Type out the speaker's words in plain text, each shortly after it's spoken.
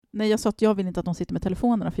Nej, jag sa att jag vill inte att de sitter med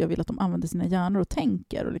telefonerna för jag vill att de använder sina hjärnor och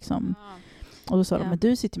tänker. Och, liksom. Och då sa de, men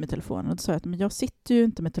du sitter med telefonen. Och då sa jag att men jag sitter ju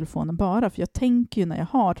inte med telefonen bara för jag tänker ju när jag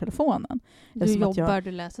har telefonen. Du jobbar,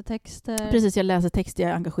 du läser texter. Precis, jag läser texter,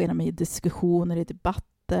 jag engagerar mig i diskussioner, i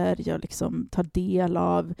debatter. Jag liksom tar del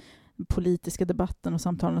av politiska debatten och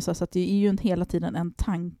samtalen. Så att det är ju hela tiden en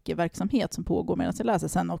tankeverksamhet som pågår medan jag läser.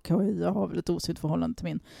 Sen jag har väl ett osynt förhållande till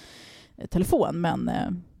min telefon, men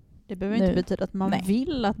det behöver inte betyda att man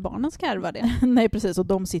vill att barnen ska ärva det. Nej, precis. Och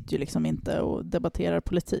de sitter ju liksom inte och debatterar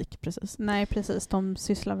politik. Precis. Nej, precis. De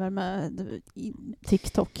sysslar väl med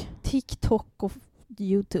TikTok och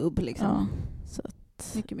YouTube. Liksom. Ja, så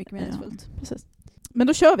att, mycket meningsfullt. Ja, precis. Men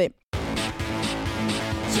då kör vi.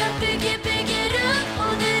 Jag bygger upp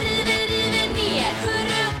och du river ner.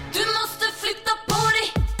 Du måste flytta på dig.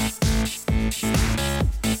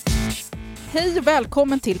 Hej och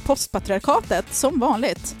välkommen till Postpatriarkatet, som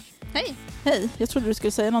vanligt. Hej. Hej, jag trodde du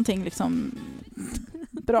skulle säga någonting liksom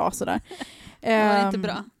bra sådär. Det var inte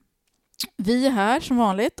bra. Vi är här som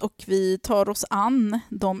vanligt och vi tar oss an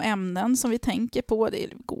de ämnen som vi tänker på. Det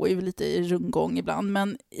går ju lite i rundgång ibland,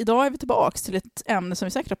 men idag är vi tillbaka till ett ämne som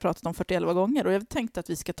vi säkert har pratat om 41 gånger och jag tänkte att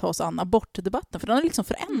vi ska ta oss an abortdebatten, för den har liksom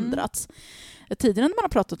förändrats. Tidigare när man har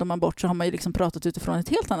pratat om abort så har man ju liksom pratat utifrån ett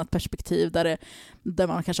helt annat perspektiv där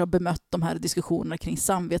man kanske har bemött de här diskussionerna kring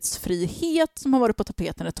samvetsfrihet som har varit på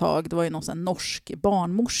tapeten ett tag. Det var ju någon sån norsk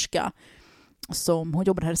barnmorska som hon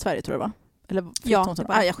jobbade här i Sverige, tror jag, va?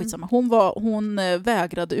 Eller skitsamma. Hon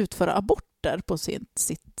vägrade utföra aborter på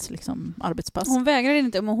sitt liksom, arbetspass. Hon vägrade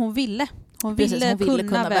inte, men hon ville. Hon ville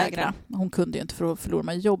kunna vägra. Hon kunde ju inte för att förlora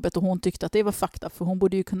med jobbet och hon tyckte att det var fakta, för hon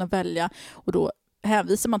borde ju kunna välja, och då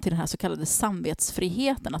hänvisar man till den här så kallade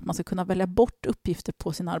samvetsfriheten, att man ska kunna välja bort uppgifter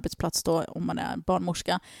på sin arbetsplats då, om man är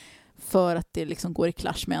barnmorska, för att det liksom går i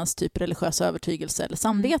clash med ens typ religiösa övertygelse eller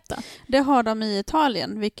samvete. Det har de i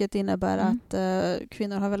Italien, vilket innebär att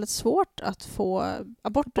kvinnor har väldigt svårt att få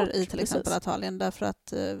aborter i till exempel Italien, därför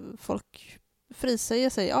att folk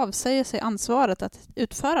avsäger sig ansvaret att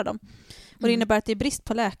utföra dem. Och det innebär att det är brist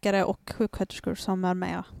på läkare och sjuksköterskor som är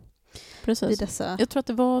med. Precis. Jag tror att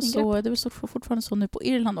det var så, det är fortfarande så nu på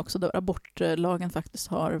Irland också, där abortlagen faktiskt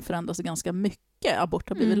har förändrats ganska mycket. Abort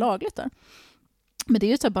har blivit lagligt där. Men det är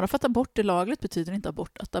ju så här, bara för att abort är lagligt betyder inte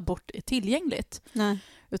att abort är tillgängligt. Nej.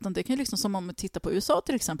 Utan det kan ju liksom, som om man tittar på USA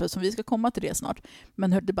till exempel, som vi ska komma till det snart,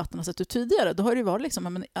 men hur debatten har sett ut tidigare, då har det ju varit liksom,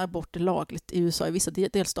 men abort är lagligt i USA, i vissa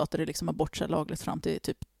delstater är liksom abort lagligt fram till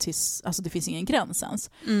alltså det finns ingen gräns ens.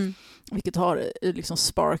 Vilket har liksom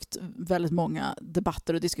sparkat väldigt många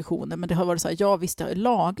debatter och diskussioner, men det har varit så här, ja visst det är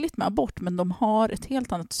lagligt med abort, men de har ett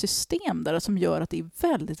helt annat system där som gör att det är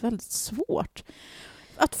väldigt, väldigt svårt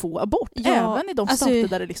att få abort, även i de stater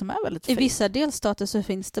där det liksom är väldigt fritt. I vissa delstater så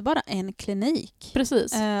finns det bara en klinik.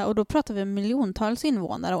 Precis. Och då pratar vi miljontals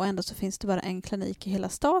invånare och ändå så finns det bara en klinik i hela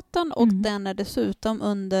staten och den är dessutom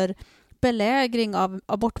under belägring av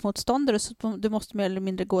abortmotståndare, så du måste mer eller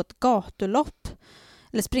mindre gå ett gatulopp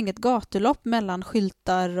eller springa ett gatulopp mellan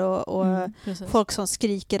skyltar och folk som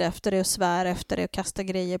skriker efter dig och svär efter dig och kastar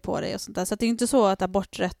grejer på dig och sånt där. Så det är inte så att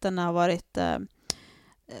aborträtten har varit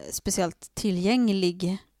speciellt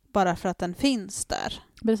tillgänglig bara för att den finns där.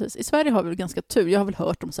 Precis. I Sverige har vi ganska tur. Jag har väl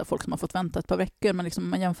hört om så här folk som har fått vänta ett par veckor, men liksom, om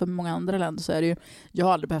man jämför med många andra länder så är det ju, jag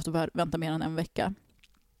har aldrig behövt vänta mer än en vecka.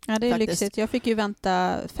 Ja, det är lyxigt. Jag fick ju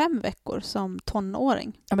vänta 5 veckor som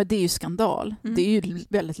tonåring. Ja, men det är ju skandal. Det är ju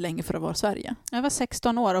väldigt länge för att vara Sverige. Jag var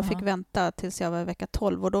 16 år och fick vänta tills jag var vecka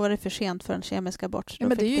 12 och då var det för sent för en kemisk abort. Då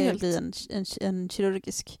fick det bli en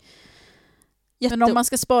kirurgisk. Men om man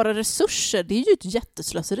ska spara resurser, det är ju ett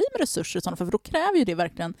jätteslöseri med resurser, för då kräver ju det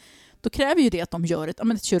verkligen, då kräver ju det att de gör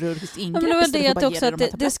ett kirurgiskt ingrepp. Men det också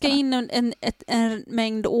att det ska in en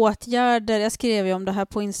mängd åtgärder. Jag skrev ju om det här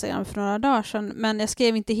på Instagram för några dagar sedan, men jag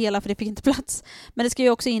skrev inte hela för det fick inte plats. Men det ska ju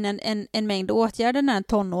också in en mängd åtgärder när en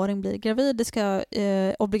tonåring blir gravid. Det ska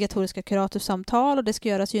obligatoriska kuratorsamtal och det ska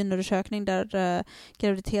göras gynundersökning där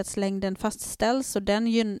graviditetslängden fastställs, och den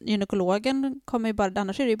gynekologen kommer ju bara,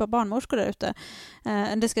 annars är det ju bara barnmorskor där ute.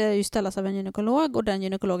 Det ska ju ställas av en gynekolog och den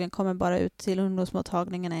gynekologen kommer bara ut till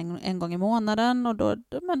ungdomsmottagningen en gång i månaden och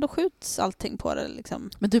då skjuts allting på det. Liksom.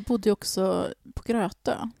 Men du bodde ju också på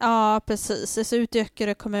Grötö. Ja, precis. Så ute i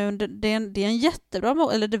Öckerö kommun, det är en jättebra,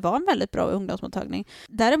 eller det var en väldigt bra ungdomsmottagning.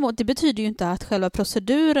 Däremot, det betyder ju inte att själva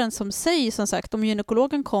proceduren som sägs, som sagt, om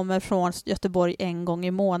gynekologen kommer från Göteborg en gång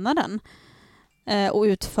i månaden och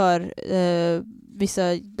utför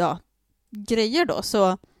vissa grejer då,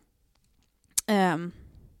 så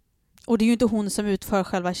och det är ju inte hon som utför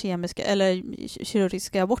själva kemiska eller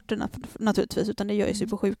kirurgiska aborterna naturligtvis, utan det görs ju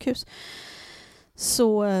på sjukhus.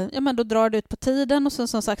 Så men då drar det ut på tiden och sen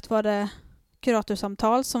som sagt var det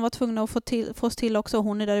kuratorsamtal som var tvungna att få oss till också.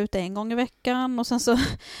 Hon är där ute en gång i veckan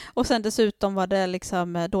och sen dessutom var det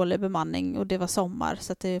liksom dålig bemanning och det var sommar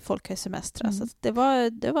så att folk har semestrar. Så att det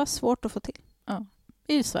var svårt att få till. Ja,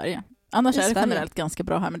 i Sverige. Annars är det generellt ganska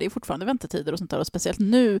bra här, men det är fortfarande väntetider och sånt där, och speciellt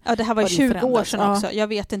nu. Ja, det här var 20 år sedan också. Jag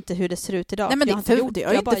vet inte hur det ser ut idag. Nej, men det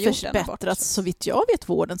har inte förbättrats så vitt jag vet.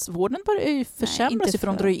 Vården börjar ju försämras för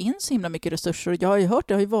de drar ju in så himla mycket resurser. Jag har ju hört,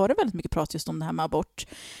 det har ju varit väldigt mycket prat just om det här med abort.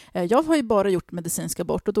 Jag har ju bara gjort medicinsk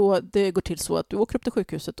abort, och då det går till så att du åker upp till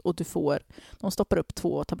sjukhuset och de stoppar upp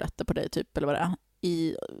 2 tabletter på dig typ, eller vad det är,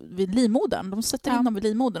 vid livmodern. De sätter in dem vid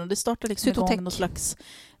livmodern och det startar liksom igång någon slags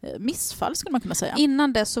missfall skulle man kunna säga.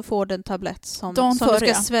 Innan det så får du en tablett som du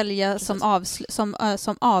ska svälja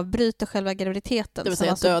som avbryter själva graviditeten. Det vill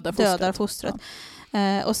säga dödar fostret.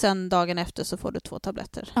 Ja. Och sen dagen efter så får du 2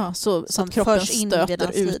 tabletter. Ja, så kroppen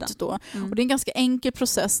stöter ut då. Och det är en ganska enkel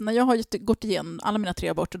process. När jag har gått igenom alla mina 3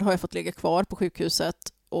 aborter, då har jag fått ligga kvar på sjukhuset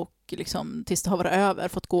och liksom, tills det har varit över,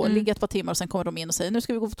 fått ligga ett par timmar och sen kommer de in och säger nu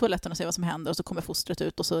ska vi gå på toaletten och se vad som händer, och så kommer fostret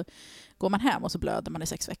ut och så går man hem och så blöder man i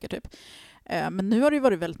 6 veckor typ. Men nu har det ju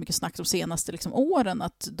varit väldigt mycket snack de senaste åren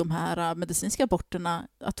att de här medicinska aborterna,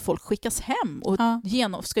 att folk skickas hem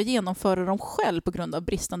och ska genomföra dem själv på grund av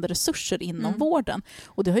bristande resurser inom vården.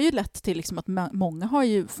 Och det har ju lett till att många har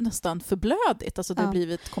ju nästan förblödigt, alltså det har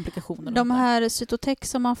blivit komplikationer. De här Cytotec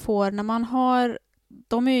som man får när man har,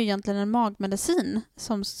 de är ju egentligen en magmedicin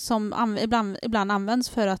som ibland används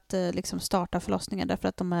för att starta förlossningen, därför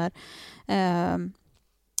att de är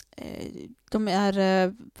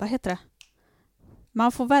vad heter det?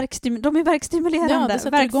 Man får de är verkstimulerande,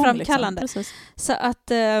 verkframkallande. Så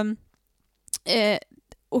att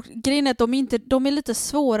och grejen är att de är lite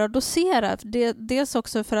svåra att dosera. Dels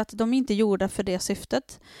också för att de inte är gjorda för det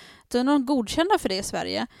syftet. De är godkända för det i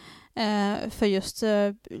Sverige. För just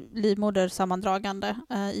livmodersammandragande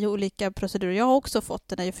i olika procedurer. Jag har också fått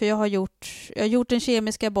det, för jag har gjort en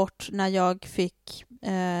kemisk abort när jag fick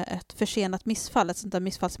ett försenat missfall, ett sånt där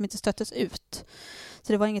missfall som inte stöttes ut.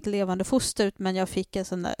 Så det var inget levande foster, men jag fick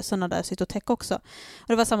såna där Cytotec också. Och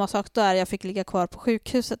det var samma sak där, jag fick ligga kvar på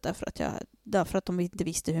sjukhuset därför att de inte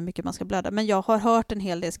visste hur mycket man ska blöda. Men jag har hört en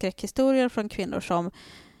hel del skräckhistorier från kvinnor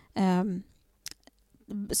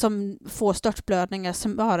som får störtblödningar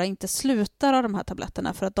som bara inte slutar av de här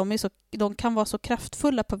tabletterna, för att de kan vara så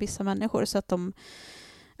kraftfulla på vissa människor så att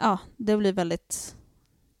det blir väldigt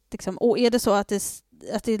och är det så att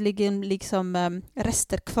det ligger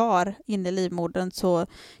rester kvar inne i livmodern, så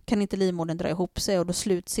kan inte livmodern dra ihop sig och då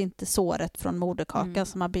sluts inte såret från moderkakan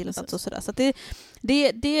som har bildats och sådär. Så att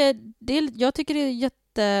jag tycker det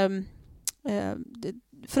är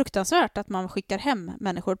fruktansvärt att man skickar hem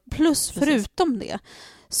människor. Plus förutom det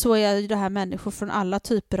så är det här människor från alla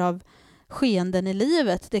typer av skeenden i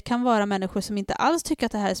livet. Det kan vara människor som inte alls tycker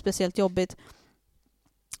att det här är speciellt jobbigt,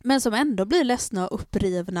 men som ändå blir ledsna och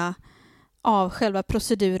upprivna av själva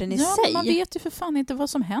proceduren i sig. Men man vet ju för fan inte vad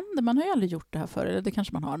som händer. Man har ju aldrig gjort det här förr. Eller det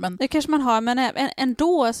kanske man har. Men... Det kanske man har, men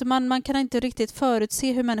ändå. Alltså man kan inte riktigt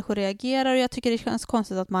förutse hur människor reagerar. Och jag tycker det känns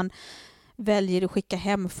konstigt att man väljer att skicka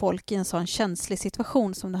hem folk i en sån känslig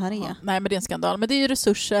situation som det här är. Ja, nej, men det är en skandal. Men det är ju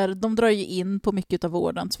resurser. De drar ju in på mycket av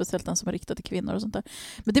vården, speciellt den som är riktad till kvinnor och sånt där.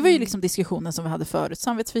 Men det var ju diskussionen som vi hade förut.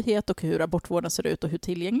 Samvetsfrihet och hur abortvården ser ut och hur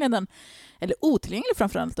tillgänglig den, eller otillgänglig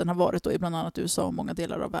framförallt, den har varit då i bland annat USA och många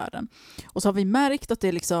delar av världen. Och så har vi märkt att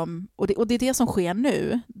det och det är det som sker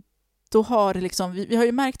nu. Då har vi har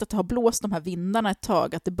ju märkt att det har blåst de här vindarna ett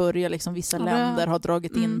tag, att det börjar vissa länder har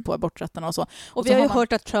dragit in på aborträtten och så. Och vi har ju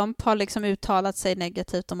hört att Trump har uttalat sig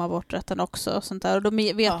negativt om aborträtten också och sånt där, och då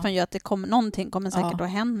vet man ju att någonting kommer säkert att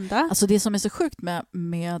hända. Alltså det som är så sjukt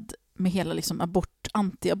med hela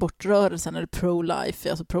anti-abortrörelsen eller pro-life,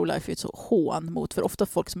 alltså pro-life är ett så hån mot, för ofta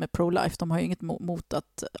folk som är pro-life, de har ju inget mot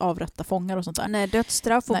att avrätta fångar och sånt där. Nej,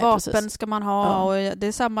 dödsstraff och vapen precis. Ska man ha och det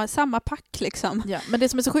är samma pack Ja, men det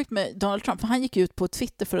som är så sjukt med Donald Trump, för han gick ut på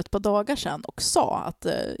Twitter för ett par dagar sedan och sa att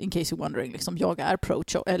in case you're wondering, jag är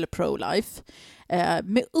pro-life,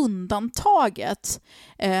 med undantaget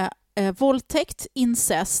våldtäkt,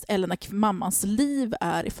 incest eller när mammans liv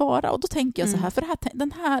är i fara. Och då tänker jag så här, för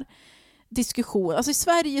den här diskussionen, alltså i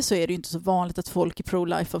Sverige så är det ju inte så vanligt att folk är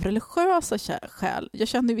pro-life av religiösa skäl. Jag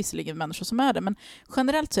känner ju visserligen människor som är det, men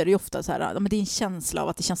generellt så är det ju ofta så här, men det är en känsla av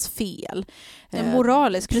att det känns fel. En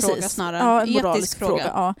moralisk fråga snarare. Ja, en moralisk fråga.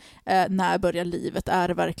 Ja. När börjar livet? Är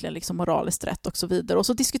det verkligen moraliskt rätt och så vidare? Och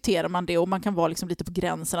så diskuterar man det och man kan vara lite på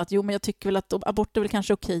gränsen att men jag tycker väl att abort är väl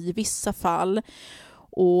kanske okej i vissa fall.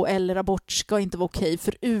 eller abort ska inte vara okej,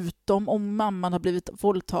 förutom om mamman har blivit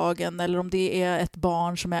våldtagen eller om det är ett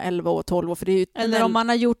barn som är 11 år, 12 år. För det är ju eller om man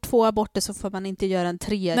har gjort 2 aborter så får man inte göra en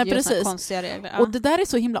tredje. Nej, precis. Konstiga regler. Ja. Och det där är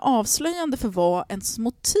så himla avslöjande för vad ens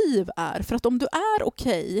motiv är. För att om du är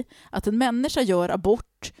okej att en människa gör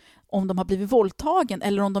abort om de har blivit våldtagen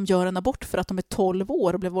eller om de gör en abort för att de är 12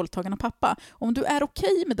 år och blev våldtagen av pappa. Om du är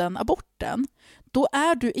okej med den aborten, då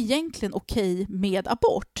är du egentligen okej med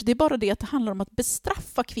abort. Det är bara det att det handlar om att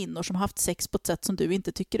bestraffa kvinnor som har haft sex på ett sätt som du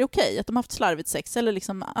inte tycker är okej. Att de har haft slarvigt sex eller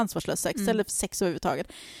liksom ansvarslöst sex eller sex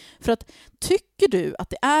överhuvudtaget. För att tycker du att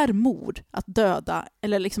det är mord att döda,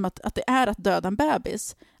 eller liksom att det är att döda en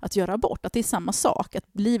bebis, att göra abort, att det är samma sak, att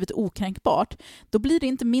livet är okränkbart, då blir det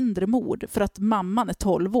inte mindre mord för att mamman är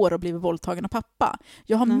 12 år och blivit våldtagen av pappa.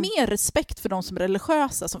 Jag har mer respekt för de som är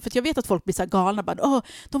religiösa, för jag vet att folk blir så här galna, bara,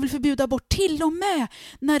 de vill förbjuda abort till och med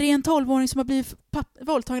när det är en 12-åring som har blivit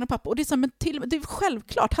våldtagen av pappa. Och det är så här, men det är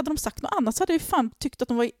självklart, hade de sagt något annat så hade jag fan tyckt att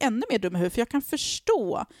de var ännu mer dumma i huvudet, för jag kan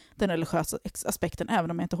förstå den religiösa aspekten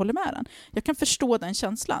även om jag inte håller med den. Jag kan förstå den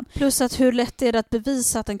känslan. Plus att hur lätt är det att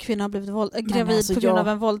bevisa att en kvinna har blivit gravid på grund av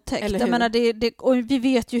en våldtäkt? Jag menar, och vi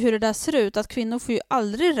vet ju hur det där ser ut, att kvinnor får ju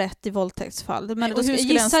aldrig rätt i våldtäktsfall. Men och hur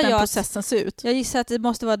skulle ens den processen se ut? Jag gissar att det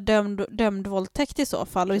måste vara dömd våldtäkt i så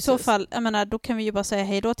fall. Och i så fall, jag menar, då kan vi ju bara säga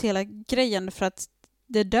hej då till hela grejen, för att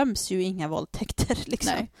det döms ju inga våldtäkter.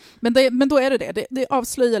 Liksom. Nej. Men då är det. Det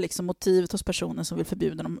avslöjar liksom motivet hos personen som vill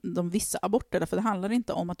förbjuda de vissa aborter. För det handlar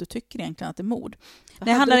inte om att du tycker egentligen att det är mord.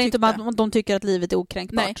 Det handlar inte om att de tycker att livet är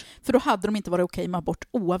okränkbart. Nej, för då hade de inte varit okej med abort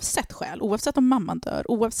oavsett skäl. Oavsett om mamman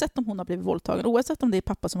dör, oavsett om hon har blivit våldtagen, oavsett om det är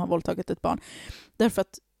pappa som har våldtagit ett barn. Därför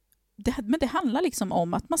att men det handlar liksom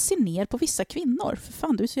om att man ser ner på vissa kvinnor. För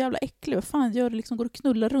fan, du är så jävla äcklig. Vad fan gör du? Liksom går och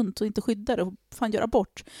knullar runt och inte skyddar och fan gör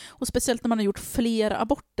abort. Och speciellt när man har gjort flera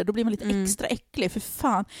aborter, då blir man lite extra äcklig. För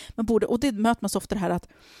fan, och det möter man så ofta det här att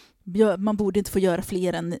man borde inte få göra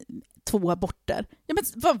fler än 2 aborter. Ja,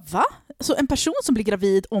 men va? Så en person som blir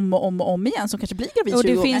gravid om och om igen, som kanske blir gravid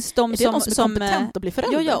 20 gånger, är det någon som är kompetent att bli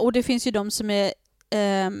förälder? Ja, och det finns ju de som är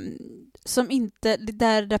som inte,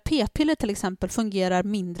 där p-piller till exempel fungerar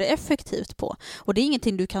mindre effektivt på. Och det är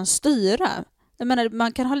ingenting du kan styra. Jag menar,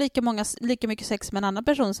 man kan ha lika mycket sex med en annan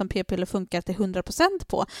person som p-piller funkar till 100%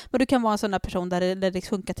 på. Men du kan vara en sån där person där det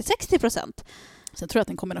funkar till 60%. Sen tror jag att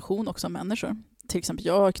det är en kombination också av människor. Till exempel,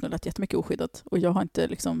 jag har knullat jättemycket oskyddat och jag har inte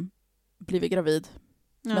liksom blivit gravid.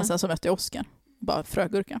 Ja. Men sen så mötte jag Oscar. Bara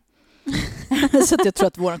frögurka. Så att jag tror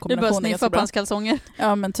att vår kombination är ganska bra. Kalsonger.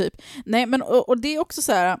 Ja, men typ. Nej, men och det är också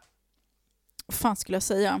så här, vad fan skulle jag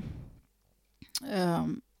säga?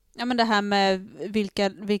 Ja, men det här med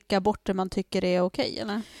vilka aborter man tycker är okej,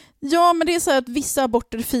 eller? Ja, men det är så här att vissa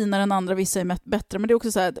aborter är finare än andra, vissa är bättre. Men det är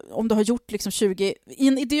också så här att om du har gjort liksom 20... I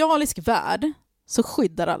en idealisk värld så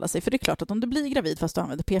skyddar alla sig. För det är klart att om du blir gravid fast du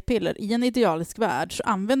använder p-piller, i en idealisk värld så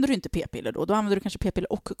använder du inte p-piller då. Då använder du kanske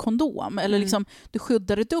p-piller och kondom. Eller liksom, du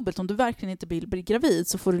skyddar det dubbelt. Om du verkligen inte blir gravid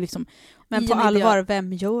så får du liksom... Men på allvar,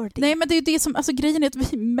 vem gör det? Nej, men det är ju det som... Alltså grejen är att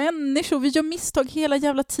vi människor, vi gör misstag hela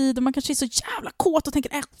jävla tiden. Man kanske är så jävla kåt och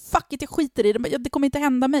tänker, fuck it, jag skiter i det. Det kommer inte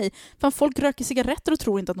hända mig. För folk röker cigaretter och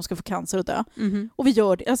tror inte att de ska få cancer och dö. Och vi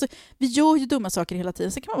gör det. Alltså, vi gör ju dumma saker hela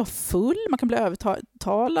tiden. Så kan man vara full, man kan bli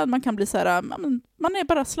övertalad, man kan bli så här... Man är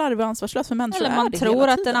bara slarvig och ansvarslös för människor. Eller man tror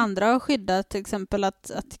att den andra har skyddat, till exempel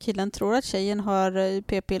att killen tror att tjejen har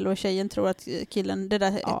p-piller och tjejen tror att killen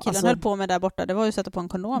höll på med där borta. Det var ju att sätta på en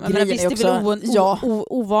kondom. Men visst, det är väl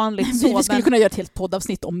ovanligt så. Vi skulle kunna göra ett helt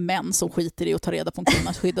poddavsnitt om män som skiter i att ta reda på om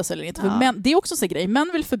kvinnan skyddas eller inte. För män, det är också en grej. Män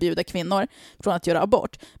vill förbjuda kvinnor från att göra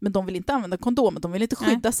abort, men de vill inte använda kondomen. De vill inte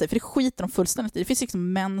skydda sig, för det skiter de fullständigt i. Det finns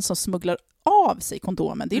liksom män som smugglar av sig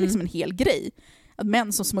kondomen. Det är liksom en hel grej. Att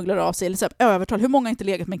män som smugglar av sig, eller så här, övertal. Hur många har inte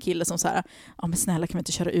legat med en kille som så här, men snälla kan vi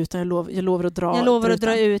inte köra ut, jag lovar att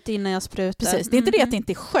dra ut innan jag sprutar. Precis, det är inte det att det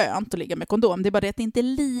inte är skönt att ligga med kondom, det är bara det att det inte är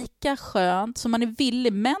lika skönt som man är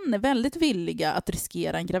villig. Män är väldigt villiga att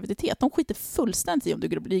riskera en graviditet. De skiter fullständigt i om du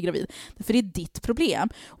blir gravid. För det är ditt problem.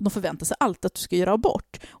 Och de förväntar sig alltid att du ska göra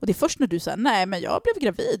abort. Och det är först när du säger, nej men jag blev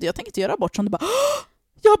gravid, jag tänker inte göra abort, som du bara,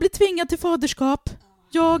 jag blir tvingad till faderskap.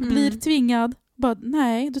 Jag blir tvingad. Bara,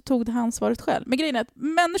 nej, du tog det här ansvaret själv. Men grejen är att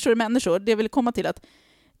människor är människor. Det vill komma till att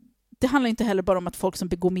det handlar inte heller bara om att folk som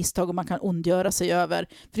begår misstag och man kan ondgöra sig över.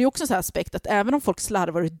 För det är också en sån här aspekt att även om folk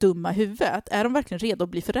slarvar och är dumma i huvudet, är de verkligen redo att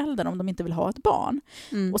bli föräldrar om de inte vill ha ett barn?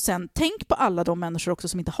 Och sen tänk på alla de människor också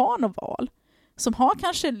som inte har något val. Som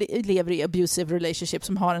kanske lever i abusive relationship,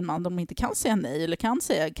 som har en man de inte kan säga nej eller kan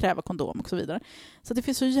kräva kondom och så vidare. Så det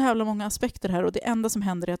finns så jävla många aspekter här, och det enda som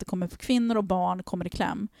händer är att det kommer för kvinnor och barn kommer i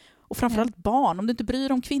kläm. Och framförallt barn. Om du inte bryr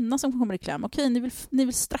dig om kvinnan som kommer i kläm. Okej, ni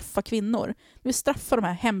vill straffa kvinnor. Ni vill straffa de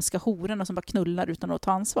här hemska hororna som bara knullar utan att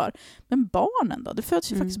ta ansvar. Men barnen då? Det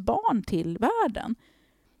föds ju faktiskt barn till världen.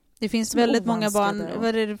 Det finns väldigt många barn.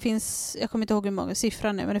 Det finns, jag kommer inte ihåg hur många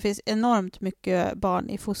siffror nu, men det finns enormt mycket barn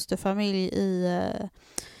i fosterfamilj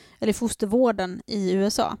eller fostervården i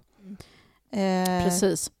USA.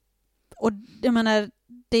 Precis. Och jag menar,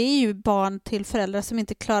 det är ju barn till föräldrar som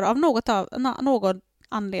inte klarar av någon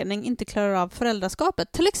anledning inte klarar av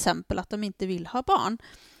föräldraskapet. Till exempel att de inte vill ha barn.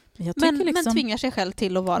 Men tvingar sig själv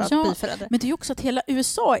till att vara biförälder. Men det är ju också att hela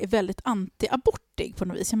USA är väldigt anti-abortig på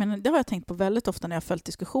något vis. Jag menar, det har jag tänkt på väldigt ofta när jag har följt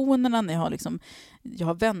diskussionerna. När jag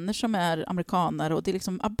har vänner som är amerikanare och det är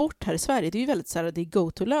liksom abort här i Sverige. Det är ju väldigt så här, det är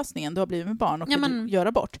go-to-lösningen. Du har blivit med barn och du gör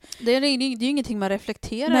abort. Det är ju ingenting man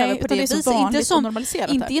reflekterar över på det viset.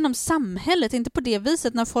 Inte inom samhället, inte på det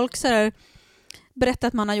viset. När folk så här berättar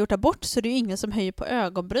att man har gjort abort så det är ju ingen som höjer på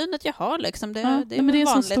ögonbrynet. Jaha, liksom. Det är en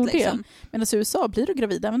vanligt. Stor del. Liksom. Men i USA blir du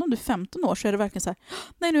gravid, även om du är 15 år så är det verkligen så här,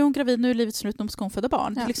 nej nu är hon gravid, nu är livet slut, nu ska hon föda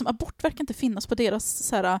barn. Ja. Liksom, abort verkar inte finnas på deras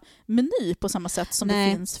så här, meny på samma sätt som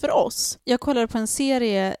det finns för oss. Jag kollade på en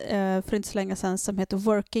serie för inte så länge sedan som heter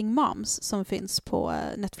Working Moms som finns på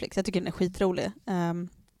Netflix. Jag tycker den är skitrolig.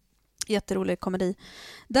 Jätterolig komedi.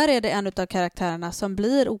 Där är det en av karaktärerna som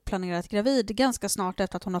blir oplanerat gravid ganska snart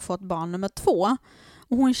efter att hon har fått barn nummer 2.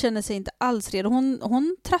 Och hon känner sig inte alls redo.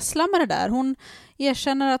 Hon trasslar med det där. Hon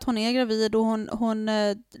erkänner att hon är gravid och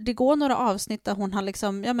det går några avsnitt där hon har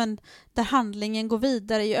liksom, där handlingen går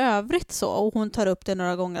vidare i övrigt så. Och hon tar upp det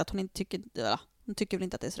några gånger att hon inte tycker väl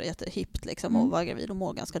inte att det är så jättehippt liksom att vara gravid och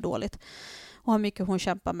mår ganska dåligt. Och har mycket hon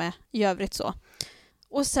kämpar med i övrigt så.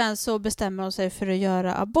 Och sen så bestämmer hon sig för att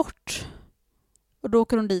göra abort. Och då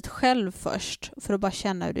åker hon dit själv först för att bara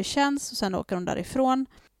känna hur det känns. Och sen åker hon därifrån.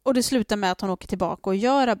 Och det slutar med att hon åker tillbaka och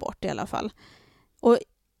gör abort i alla fall. Och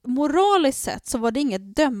moraliskt sett så var det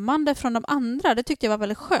inget dömande från de andra. Det tyckte jag var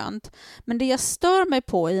väldigt skönt. Men det jag stör mig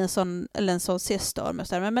på i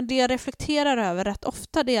men det jag reflekterar över rätt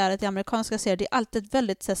ofta det är att i amerikanska serier det är alltid ett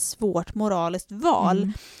väldigt så svårt moraliskt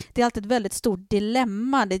val. Det är alltid ett väldigt stort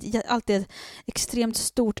dilemma. Det är alltid ett extremt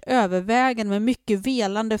stort övervägande med mycket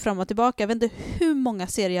velande fram och tillbaka. Jag vet inte hur många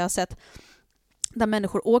serier jag har sett där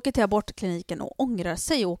människor åker till abortkliniken och ångrar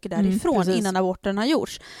sig och åker därifrån innan aborten har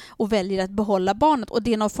gjorts och väljer att behålla barnet. Och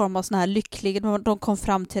det är någon form av sån här lycklig, de kom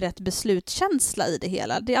fram till rätt beslutskänsla i det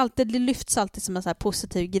hela. Det lyfts alltid som en så här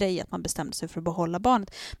positiv grej att man bestämde sig för att behålla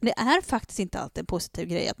barnet. Men det är faktiskt inte alltid en positiv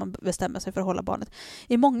grej att man bestämmer sig för att hålla barnet.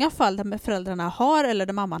 I många fall där föräldrarna har eller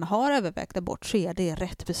där mamman har övervägt abort så är det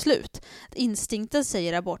rätt beslut. Instinkten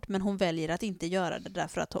säger abort men hon väljer att inte göra det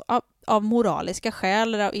därför att av moraliska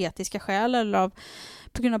skäl eller av etiska skäl eller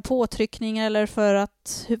på grund av påtryckningar eller för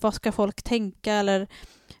att vad ska folk tänka eller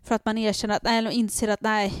för att man erkänner att eller inser att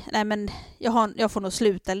nej men jag får nog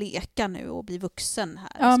sluta leka nu och bli vuxen här.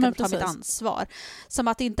 Jag ska ta mitt ansvar. Som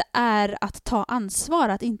att det inte är att ta ansvar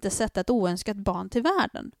att inte sätta ett oönskat barn till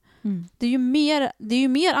världen. Det är ju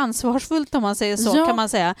mer ansvarsfullt om man säger så kan man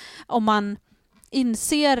säga om man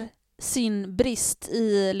inser sin brist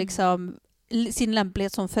i liksom sin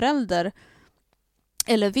lämplighet som förälder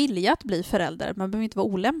eller vilja att bli förälder. Man behöver inte vara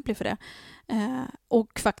olämplig för det.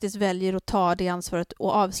 Och faktiskt väljer att ta det ansvaret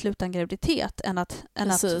och avsluta en graviditet än att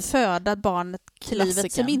föda barnet till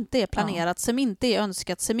livet som inte är planerat, som inte är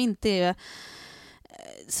önskat, som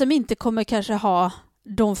inte kommer kanske ha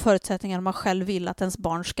de förutsättningar man själv vill att ens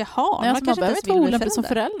barn ska ha. Nej, man behöver inte vara olämplig som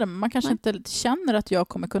förälder. Man kanske inte känner att jag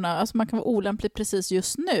kommer kunna... Alltså man kan vara olämplig precis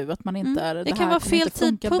just nu. Att man inte är... Det kan vara fel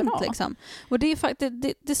tidpunkt. Liksom. Och det är faktiskt,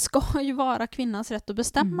 det ska ju vara kvinnans rätt att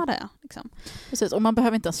bestämma det. Liksom. Precis, och man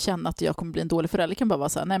behöver inte ens känna att jag kommer bli en dålig förälder. Det kan bara vara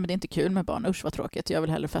så här, nej men det är inte kul med barn. Usch vad tråkigt, jag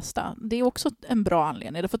vill hellre festa. Det är också en bra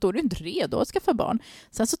anledning. Därför att då är du inte redo att skaffa barn.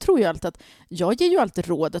 Sen så tror jag alltid att... Jag ger ju alltid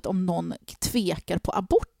rådet om någon tvekar på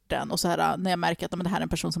abort. Och så här, när jag märker att det här är en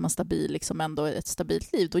person som har ändå ett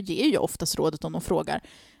stabilt liv, då ger jag oftast rådet om de frågar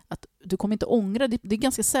att du kommer inte ångra, det är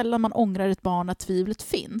ganska sällan man ångrar ett barn att tvivlet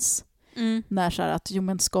finns. När så här att,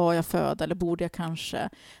 men ska jag föda eller borde jag kanske?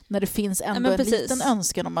 När det finns ändå en liten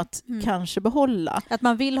önskan om att kanske behålla. Att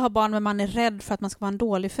man vill ha barn men man är rädd för att man ska vara en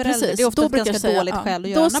dålig förälder. Precis. Det är ofta ett ganska dåligt skäl att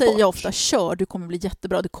göra en abort. Då säger jag ofta, kör, du kommer bli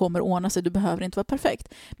jättebra, det kommer ordna sig, du behöver inte vara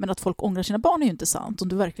perfekt. Men att folk ångrar sina barn är ju inte sant. Om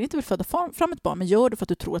du verkligen inte vill föda fram ett barn, men gör det för att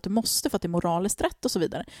du tror att du måste, för att det är moraliskt rätt och så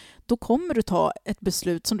vidare. Då kommer du ta ett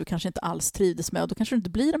beslut som du kanske inte alls trivdes med och då kanske du inte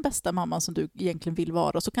blir den bästa mamman som du egentligen vill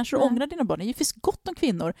vara. Och så kanske du ångrar dina barn. Det finns gott om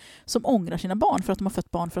kvinnor som ångrar sina barn för att de har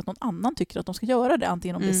fött barn för att någon annan tycker att de ska göra det.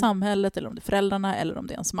 Antingen om det är samhället eller om det är föräldrarna eller om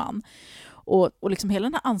det är ens man. Och liksom hela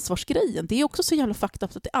den här ansvarsgrejen, det är också så jävla fucked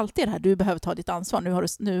up att det alltid är det här, du behöver ta ditt ansvar.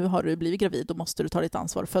 Nu har du blivit gravid, då måste du ta ditt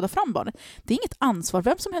ansvar och föda fram barnet. Det är inget ansvar,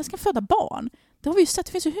 vem som helst kan föda barn. Det har vi ju sett,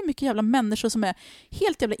 det finns ju hur mycket jävla människor som är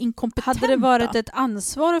helt jävla inkompetenta. Hade det varit ett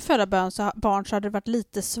ansvar att föda barn så hade det varit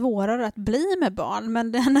lite svårare att bli med barn.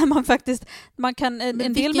 Men när man faktiskt, man kan,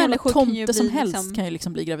 en del människor kan ju bli som helst kan ju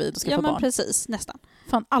liksom bli gravid och skaffa barn. Ja, men precis, nästan.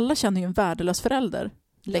 Fan, alla känner ju en värdelös förälder.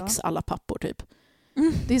 Läx alla pappor typ.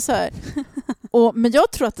 Det är så här. Men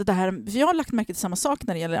jag tror att det här, jag har lagt märke till samma sak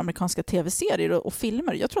när det gäller amerikanska tv-serier och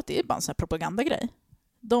filmer. Jag tror att det är bara en sån här propagandagrej.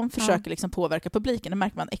 De försöker liksom påverka publiken. Det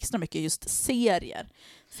märker man extra mycket i just serier.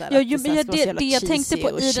 Det jag tänkte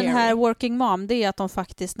på i den här Working Mom, det är att de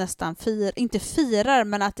faktiskt nästan inte firar,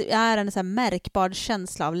 men att det är en så här märkbar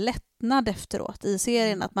känsla av lättnad efteråt i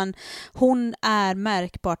serien. Att hon är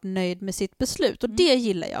märkbart nöjd med sitt beslut. Och det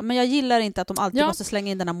gillar jag. Men jag gillar inte att de alltid måste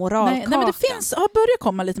slänga in den här moralkakan. Nej, men det har börjat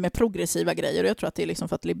komma lite mer progressiva grejer. Och jag tror att det är liksom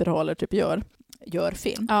för att liberaler typ gör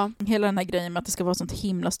film. Ja. Hela den här grejen med att det ska vara ett sånt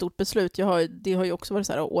himla stort beslut. Det har ju också varit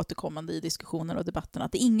så här återkommande i diskussioner och debatten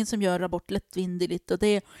att det är ingen som gör abort lättvindigt och det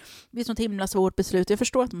är ett sånt himla svårt beslut. Jag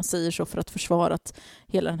förstår att man säger så för att försvara att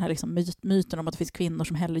hela den här liksom myten om att det finns kvinnor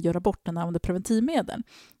som hellre gör abort än använder preventivmedel.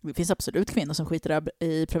 Det finns absolut kvinnor som skiter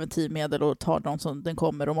i preventivmedel och tar dem som den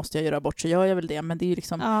kommer och måste jag göra abort så gör jag väl det. Men det är ju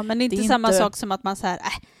liksom... Ja, men det är inte samma sak som att man så här...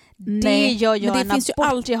 Det gör jag, men det finns ju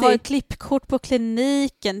alltid... Jag har ett klippkort på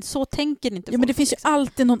kliniken. Så tänker inte folk. Men det finns ju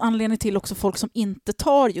alltid någon anledning till också folk som inte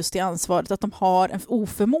tar just det ansvaret. Att de har en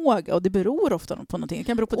oförmåga och det beror ofta på någonting. Det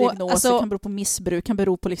kan bero på diagnoser, det kan bero på missbruk, kan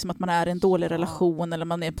bero på liksom att man är i en dålig relation eller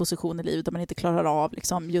man är i en position i livet där man inte klarar av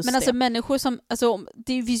liksom just men alltså människor som... Alltså,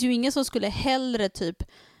 det finns ju ingen som skulle hellre typ...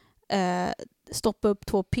 stoppa upp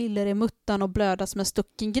 2 piller i muttan och blöda som en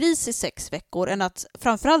stucken gris i 6 veckor än att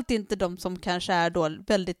framförallt inte de som kanske är då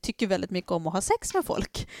tycker väldigt mycket om att ha sex med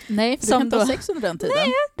folk. Nej, för du kan inte ha sex under den tiden.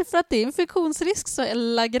 Nej, för att det är infektionsrisk så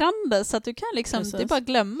lagrande så att du kan liksom, det är bara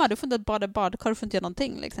glömma. Du får inte bada badkar, du får inte göra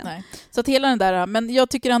någonting. Liksom. Nej. Så att hela den där, men jag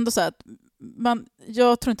tycker ändå så att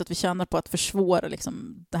jag tror inte att vi tjänar på att försvåra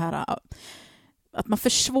liksom det här... Att man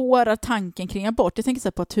försvårar tanken kring abort. Jag tänker så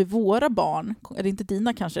här på att hur våra barn, eller inte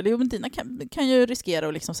dina kanske, eller men dina kan ju riskera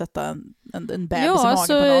att liksom sätta en bebis i magen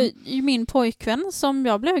på någon. Min pojkvän som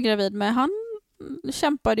jag blev gravid med, han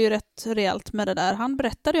kämpade ju rätt rejält med det där. Han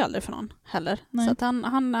berättade ju aldrig för någon heller. Nej. Så att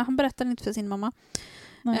han berättade inte för sin mamma.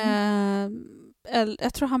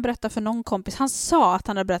 Jag tror han berättade för någon kompis. Han sa att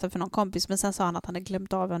han hade berättat för någon kompis men sen sa han att han hade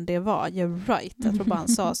glömt av vem det var. You're right. Jag tror bara han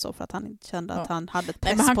sa så för att han inte kände att han hade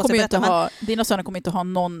press men han på kommer sig. Inte ha, dina söner kommer inte ha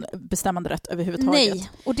någon bestämmande rätt överhuvudtaget. Nej,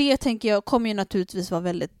 och det tänker jag kommer ju naturligtvis vara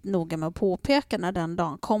väldigt noga med att påpeka när den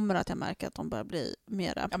dagen kommer att jag märker att de börjar bli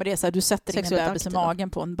mera. Ja, men det är så här, du sätter ingen bebis i magen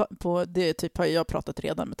på det typ har jag pratat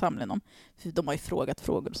redan med Tamlin om. De har ju frågat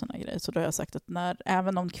frågor och såna grejer. Så då har jag sagt att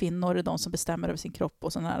även om kvinnor är de som bestämmer över sin kropp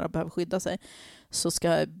och såna här behöver skydda sig så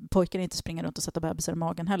ska pojkar inte springa runt och sätta bebisar i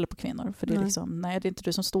magen heller på kvinnor. För det är liksom, det är inte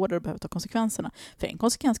du som står där och behöver ta konsekvenserna. För en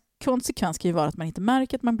konsekvens kan ju vara att man inte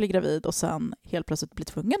märker att man blir gravid och sen helt plötsligt blir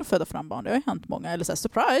tvungen att föda fram barn. Det har ju hänt många. Eller så här,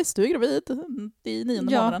 surprise, du är gravid i 9:e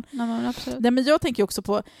månaden. Ja, absolut. Nej, men jag tänker också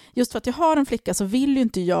på, just för att jag har en flicka så vill ju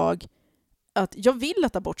inte jag vill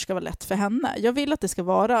att abort ska vara lätt för henne. Jag vill att det ska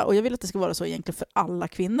vara så egentligen för alla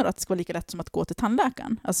kvinnor, att det ska vara lika lätt som att gå till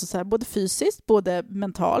tandläkaren. Alltså så här, både fysiskt, både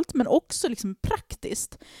mentalt, men också liksom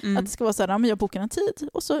praktiskt. Att det ska vara så här, men jag bokar en tid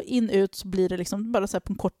och så in ut så blir det liksom bara så här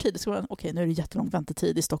på en kort tid. Det ska vara, okej, nu är det jättelång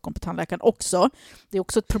väntetid i Stockholm på tandläkaren också. Det är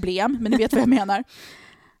också ett problem, men ni vet vad jag menar.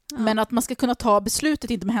 Ja. Men att man ska kunna ta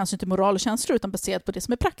beslutet inte med hänsyn till moral och känslor utan baserat på det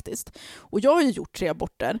som är praktiskt. Och jag har ju gjort 3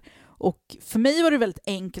 aborter. Och för mig var det väldigt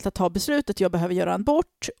enkelt att ta beslutet. Jag behöver göra en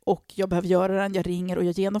abort och jag behöver göra den, jag ringer och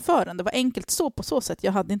jag genomför den. Det var enkelt så på så sätt.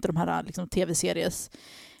 Jag hade inte de här liksom, tv-series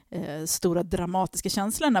stora dramatiska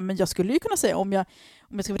känslorna. Men jag skulle ju kunna säga, om jag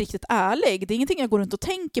ska vara riktigt ärlig, det är ingenting jag går runt och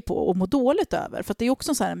tänker på och mår dåligt över. För att det är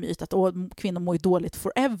också en sån här myt att kvinnor mår ju dåligt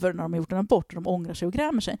forever när de har gjort en abort och de ångrar sig och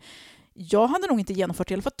grämer sig. Jag hade nog inte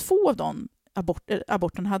genomfört i alla fall 2 av de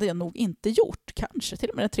aborten hade jag nog inte gjort. Kanske till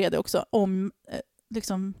och med den 3:e också. Om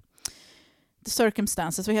liksom the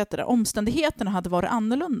circumstances, vad heter det? Omständigheterna hade varit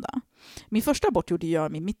annorlunda. Min första abort gjorde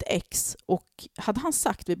jag med mitt ex och hade han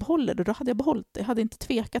sagt vi behåller det, då hade jag behållit det. Jag hade inte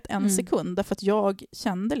tvekat en sekund därför att jag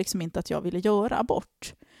kände liksom inte att jag ville göra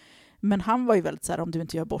abort. Men han var ju väldigt så här, om du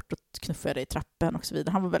inte gör abort då knuffar jag dig i trappen och så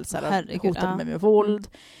vidare. Han var väldigt så här, hotade mig med våld.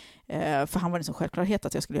 För han var en sån självklarhet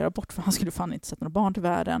att jag skulle göra abort för han skulle fan inte sätta några barn till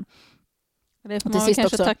världen. Det får man kanske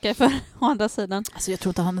också tacka för å andra sidan. Alltså jag tror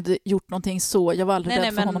inte han hade gjort någonting så. Jag var aldrig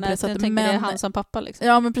rädd för honom på det sättet. Men det är han som pappa liksom.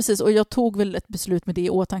 Ja, men precis. Och jag tog väl ett beslut med det i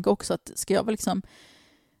åtanke också. Att ska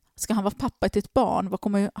ska han vara pappa till ett barn? Vad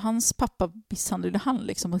kommer hans pappa misshandlade han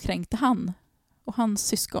liksom och kränkte han och hans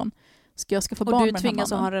syskon? Ska jag skaffa barn med den här mannen? Och du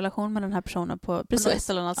tvingas att ha en relation med den här personen på ett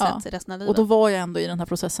eller annat sätt i resten av livet. Och då var jag ändå i den här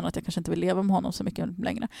processen att jag kanske inte vill leva med honom så mycket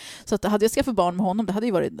längre. Så att hade jag skaffat barn med honom, det hade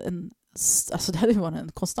ju varit en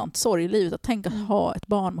konstant sorg i livet att tänka att ha ett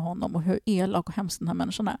barn med honom och hur elak och hemsk den här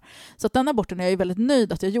människan är. Så att den aborten är jag ju väldigt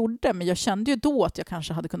nöjd att jag gjorde, men jag kände ju då att jag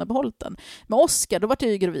kanske hade kunnat behålla den. Med Oscar, då var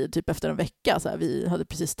jag ju gravid typ efter en vecka. Så här, vi hade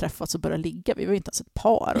precis träffats och börjat ligga. Vi var ju inte ens ett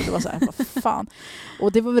par och det var så här, vad fan.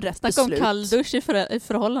 Och det var väl rätt beslut. Snacka om kalldusch i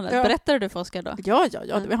förhållandet. Ja. Berättade du för Oscar då? Ja,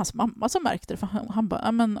 det var hans mamma som märkte det. För han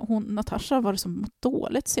bara, men Natasha var det så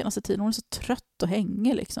dåligt senaste tiden. Hon är så trött och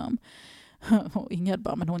hängig liksom. Och Ingrid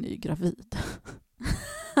bara, men hon är ju gravid.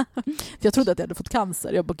 För jag trodde att jag hade fått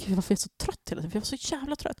cancer. Jag bara, gud, varför är jag så trött hela tiden? För jag var så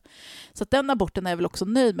jävla trött. Så att den aborten är jag väl också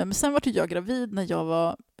nöjd med. Men sen var jag gravid när jag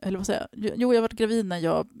var, eller vad säger jag? Jo, jag var gravid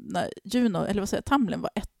när Juno, eller vad säger jag, Tamlin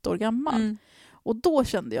var 1 år gammal. Och då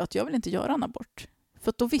kände jag att jag vill inte göra en abort.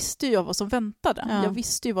 För då visste jag vad som väntade. Ja. Jag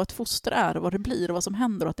visste ju vad ett foster är och vad det blir och vad som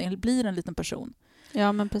händer och att det blir en liten person.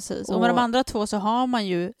 Ja, men precis. Och med de andra 2 så har man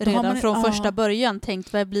ju redan från första början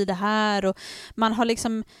tänkt, vad blir det här? Och man har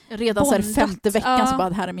liksom redan så här 5:e veckan så bara,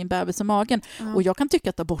 det här är min bebis i magen. Och jag kan tycka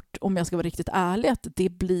att abort, om jag ska vara riktigt ärlig, att det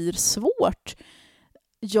blir svårt.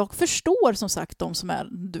 Jag förstår som sagt de som är,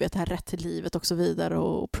 du vet, här rätt till livet och så vidare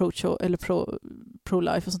och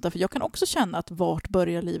pro-life och sånt där. För jag kan också känna att vart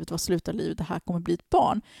börjar livet, var slutar livet, det här kommer bli ett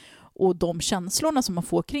barn. Och de känslorna som man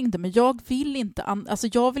får kring det. Men jag vill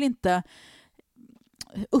inte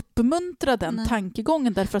uppmuntra den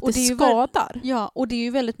tankegången därför att det skadar. Ja, och det är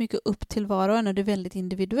ju väldigt mycket upp till var och en och det är väldigt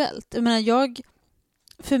individuellt. Jag menar,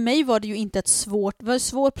 för mig var det ju inte det var en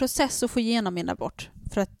svår process att få igenom min abort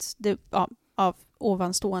för att det av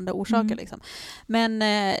ovanstående orsaker liksom. Men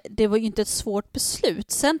det var ju inte ett svårt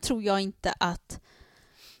beslut. Sen tror jag inte att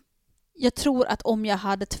om jag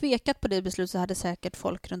hade tvekat på det beslutet så hade säkert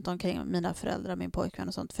folk runt omkring, mina föräldrar, min pojkvän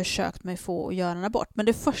och sånt, försökt mig få att göra en abort. Men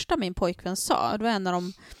det första min pojkvän sa, det var en av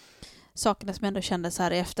de sakerna som jag ändå kände så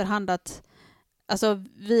här i efterhand, att alltså,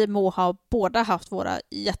 vi må ha båda haft våra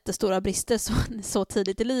jättestora brister så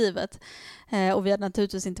tidigt i livet. Och vi hade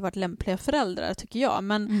naturligtvis inte varit lämpliga föräldrar, tycker jag.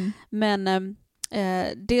 Men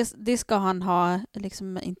det ska han ha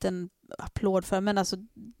liksom inte en applåd för, men alltså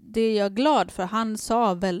det är jag glad för. Han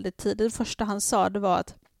sa väldigt tidigt, det första han sa, det var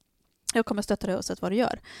att jag kommer stötta dig oavsett vad du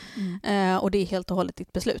gör. Och det är helt och hållet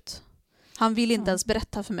ditt beslut. Han vill inte ens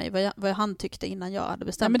berätta för mig vad han tyckte innan jag hade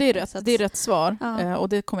bestämt. Nej, men det är rätt, det är rätt svar. Ja. Och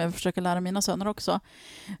det kommer jag försöka lära mina söner också.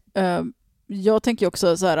 Jag tänker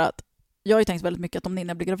också så här att jag har ju tänkt väldigt mycket att om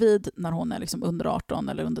Ninja blir gravid när hon är liksom under 18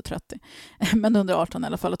 eller under 30, men under 18 i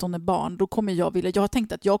alla fall, att hon är barn, då kommer jag har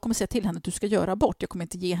tänkt att jag kommer säga till henne att du ska göra abort. Jag kommer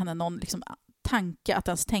inte ge henne någon liksom tanke att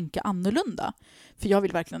ens tänka annorlunda. För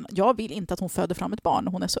jag vill inte att hon föder fram ett barn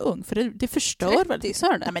när hon är så ung, för det förstör väl.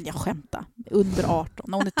 Nej, men jag skämtar. Under 18,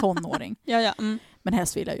 när hon är tonåring. Ja. Men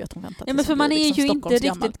helst vill jag ju att hon väntar. Ja, men för man är liksom ju inte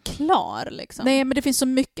riktigt klar liksom. Nej, men det finns så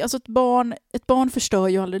mycket. Alltså ett barn förstör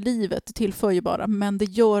ju aldrig livet, det tillför ju bara. Men det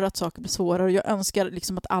gör att saker blir svårare. Och jag önskar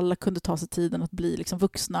liksom att alla kunde ta sig tiden att bli liksom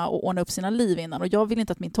vuxna och ordna upp sina liv innan. Och jag vill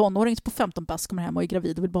inte att min tonåring på 15 pass kommer hem och är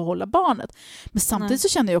gravid och vill behålla barnet. Men samtidigt så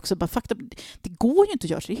känner jag också bara, fakta, det går ju inte att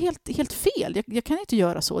göra så. Det är helt fel. Jag kan inte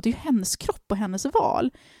göra så. Det är ju hennes kropp och hennes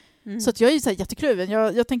val. Så att jag är så här jättekluven.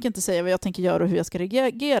 Jag tänker inte säga vad jag tänker göra och hur jag ska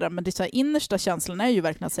reagera, men det är så här, innersta känslan är ju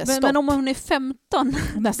verkligen att säga stopp. Men om hon är 15,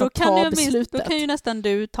 då kan ju nästan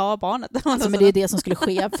du ta barnet. Alltså, men det är det som skulle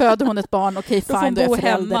ske. Föder hon ett barn, okej, fine, då är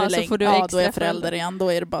förälder hemma, så får du extra då är förälder igen.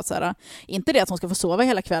 Då är det bara så här, inte det att hon ska få sova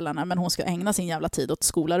hela kvällarna, men hon ska ägna sin jävla tid åt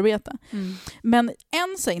skolarbete. Men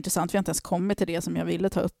en så intressant, vi har inte ens kommit till det som jag ville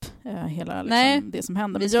ta upp, hela liksom, det som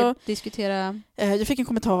hände. Vi ska diskutera. Jag fick en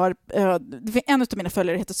kommentar, en av mina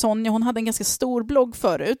följare heter Sonja, hon hade en ganska stor blogg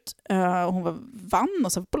förut. Hon vann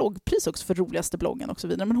och så bloggpris också för roligaste bloggen och så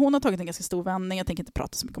vidare. Men hon har tagit en ganska stor vändning. Jag tänker inte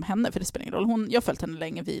prata så mycket om henne, för det spelar ingen roll. Jag har följt henne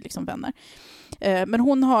länge, vi är liksom vänner. Men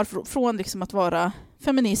hon har från liksom att vara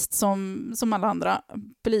feminist som alla andra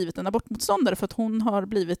blivit en abortmotståndare för att hon har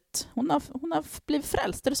blivit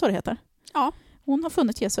frälst, är det så det heter? Ja. Hon har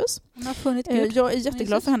funnit Jesus. Hon har funnit Gud. Jag är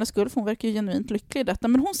jätteglad för hennes skull, för hon verkar ju genuint lycklig i detta.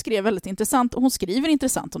 Men hon skrev väldigt intressant, och hon skriver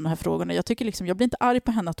intressant om de här frågorna. Jag tycker liksom, jag blir inte arg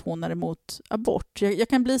på henne att hon är emot abort. Jag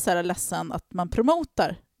kan bli så här ledsen att man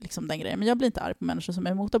promotar liksom den grejen, men jag blir inte arg på människor som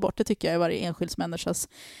är emot abort. Det tycker jag är varje enskild människas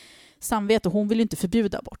samvete. Hon vill ju inte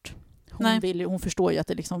förbjuda abort. Hon förstår ju att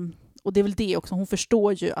det liksom, och det är väl det också, hon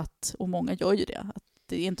förstår ju att, och många gör ju det, att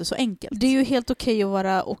det är inte så enkelt. Det är ju helt okej att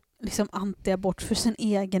vara liksom anti-abort för sin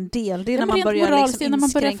egen del. Det är när man börjar liksom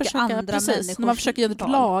inskränka andra människor. När man försöker göra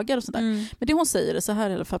lagar och sådär. Men det hon säger är så här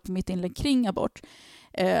i alla fall på mitt inlägg kring abort.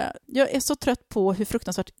 Jag är så trött på hur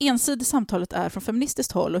fruktansvärt ensidigt samtalet är från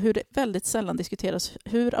feministiskt håll och hur det väldigt sällan diskuteras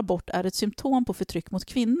hur abort är ett symptom på förtryck mot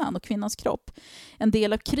kvinnan och kvinnans kropp. En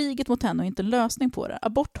del av kriget mot henne och inte en lösning på det.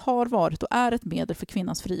 Abort har varit och är ett medel för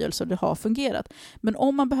kvinnans frigörelse och det har fungerat. Men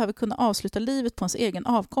om man behöver kunna avsluta livet på ens egen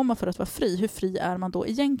avkomma för att vara fri, hur fri är man då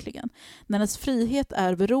egentligen? När ens frihet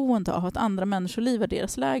är beroende av att andra människoliv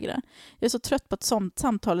värderas lägre. Jag är så trött på att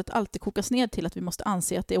samtalet alltid kokas ner till att vi måste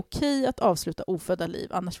anse att det är okej att avsluta ofödda liv,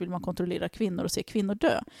 annars vill man kontrollera kvinnor och se kvinnor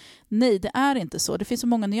dö. Nej, det är inte så. Det finns så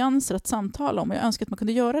många nyanser att samtala om och jag önskar att man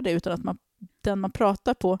kunde göra det utan att den man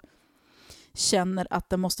pratar på känner att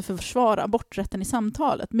den måste försvara aborträtten i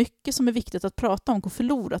samtalet. Mycket som är viktigt att prata om går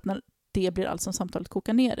förlorat när det blir allt som samtalet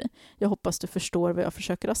kokar ner i. Jag hoppas du förstår vad jag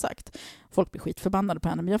försöker ha sagt. Folk blir skitförbannade på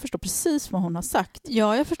henne, men jag förstår precis vad hon har sagt.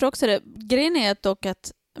 Ja, jag förstår också det. Grejen är dock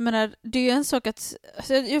att det är ju en sak att...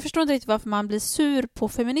 Jag förstår inte riktigt varför man blir sur på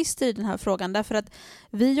feminister i den här frågan. Därför att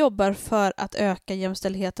vi jobbar för att öka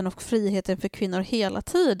jämställdheten och friheten för kvinnor hela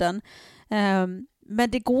tiden.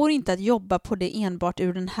 Men det går inte att jobba på det enbart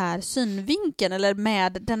ur den här synvinkeln eller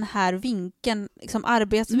med den här vinkeln, liksom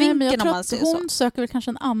arbetsvinkeln. Nej, men jag tror om man att säger hon söker väl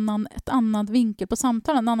kanske ett annat vinkel på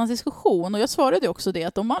samtalet, en annan diskussion. Och jag svarade också det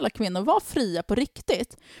att om alla kvinnor var fria på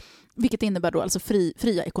riktigt, vilket innebär då alltså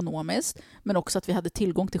fria ekonomiskt, men också att vi hade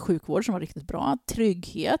tillgång till sjukvård som var riktigt bra,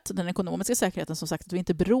 trygghet, den ekonomiska säkerheten som sagt, att vi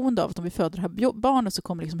inte är beroende av att om vi föder det här barnet så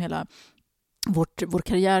kommer liksom hela vår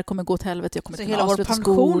karriär kommer gå åt helvete, jag kommer så inte hela avsluta vår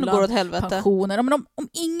pension skolan, går åt helvete. Pensioner. Men om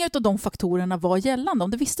inga av de faktorerna var gällande,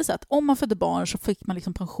 om det visste sig att om man födde barn så fick man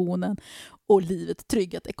liksom pensionen och livet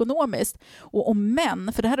tryggat ekonomiskt. Och om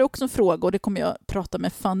män, för det här är också en fråga och det kommer jag prata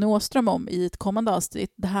med Fanny Åström om i ett kommande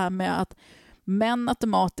avsnitt, det här med att män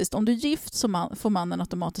automatiskt, om du är gift så får mannen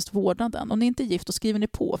automatiskt vårdnaden. Om ni inte är gift, då skriver ni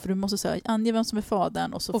på, för du måste säga, ange vem som är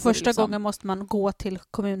fadern. Och första liksom... gången måste man gå till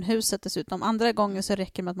kommunhuset dessutom. Andra gången så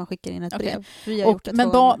räcker det med att man skickar in ett brev. Vi har gjort det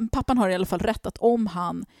men pappan har i alla fall rätt att om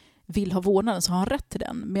han vill ha vårdnaden så har han rätt till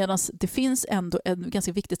den. Medan det finns ändå ett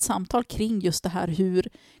ganska viktigt samtal kring just det här hur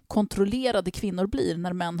kontrollerade kvinnor blir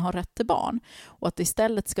när män har rätt till barn. Och att det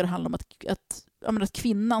istället ska det handla om att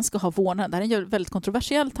kvinnan ska ha vårdnaden. Det här är en väldigt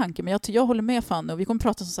kontroversiell tanke, men jag håller med Fanny och vi kommer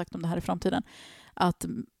prata som sagt om det här i framtiden. Att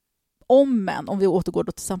om vi återgår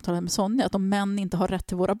då till samtalet med Sonja, att om män inte har rätt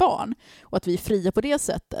till våra barn och att vi är fria på det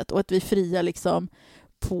sättet och att vi är fria liksom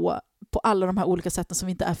på alla de här olika sätten som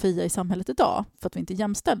vi inte är fria i samhället idag för att vi inte är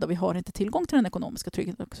jämställda och vi har inte tillgång till den ekonomiska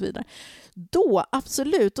tryggheten och så vidare. Då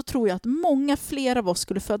absolut, då tror jag att många fler av oss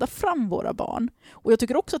skulle föda fram våra barn. Och jag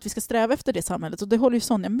tycker också att vi ska sträva efter det samhället och det håller ju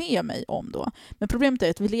Sonja med mig om då. Men problemet är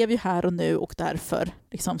att vi lever ju här och nu och därför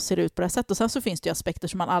liksom ser det ut på det här sättet. Och sen så finns det ju aspekter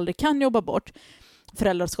som man aldrig kan jobba bort.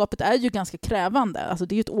 Föräldraskapet är ju ganska krävande. Alltså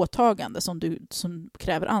det är ju ett åtagande som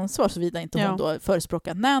kräver ansvar såvida inte hon då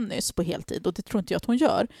förespråkar nannys på heltid. Och det tror inte jag att hon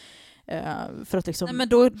gör. För att liksom... Nej, men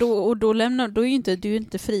då är det ju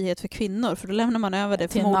inte frihet för kvinnor, för då lämnar man över det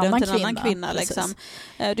förmodligen till en annan kvinna. Liksom.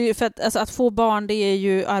 Det är för att få barn, det är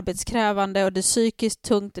ju arbetskrävande och det är psykiskt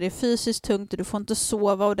tungt, det är fysiskt tungt och du får inte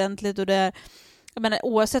sova ordentligt och det är, jag menar,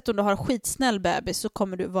 oavsett om du har skitsnäll bebis så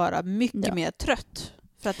kommer du vara mycket mer trött.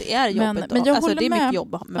 För att det är jobbigt. Men jag alltså, det är mycket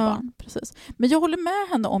jobb med barn. Precis. Men jag håller med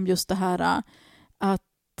henne om just det här att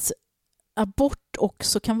abort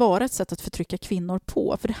också kan vara ett sätt att förtrycka kvinnor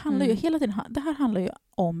på. För det handlar ju hela tiden, det här handlar ju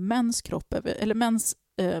om mäns kropp, eller mäns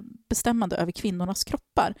bestämmande över kvinnornas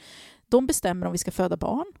kroppar. De bestämmer om vi ska föda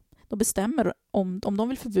barn. De bestämmer om de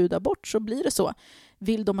vill förbjuda abort så blir det så.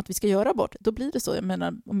 Vill de att vi ska göra abort, då blir det så. Jag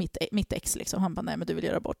menar, mitt ex liksom, han bara, nej men du vill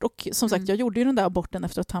göra abort. Och som sagt, jag gjorde ju den där aborten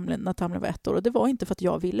efter att när Tamlin var 1 år och det var inte för att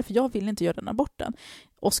jag ville, för jag ville inte göra den aborten.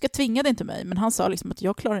 Oskar tvingade inte mig, men han sa liksom att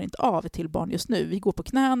jag klarar inte av ett till barn just nu. Vi går på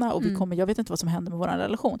knäna och jag vet inte vad som händer med vår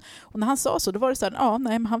relation. Och när han sa så, då var det så här,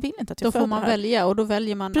 nej men han vill inte att jag föder. Då får man välja och då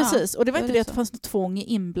väljer man. Precis, och det var inte det att det fanns något tvång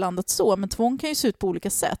inblandat så, men tvång kan ju se ut på olika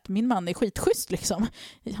sätt. Min man är skitschysst liksom.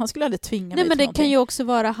 Han skulle aldrig tvinga mig. Nej, men det kan ju också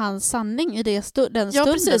vara hans sanning i den stunden. Ja,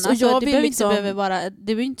 precis. Och jag vill liksom...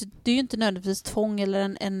 det är ju inte nödvändigtvis tvång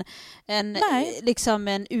eller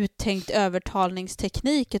en uttänkt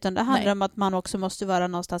övertalningsteknik, utan det handlar om att man också måste vara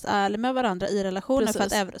någonstans ärlig med varandra i relationen. För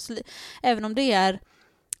att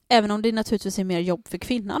även om det naturligtvis är mer jobb för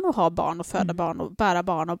kvinnan att ha barn och föda barn och bära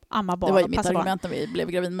barn och amma barn. Det var ju och mitt argument barn. När vi blev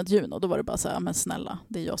gravid med Juno. Då var det bara så här, men snälla,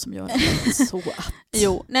 det är jag som gör det. Så att...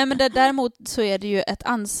 Jo, nej men däremot så är det ju ett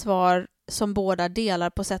ansvar som båda delar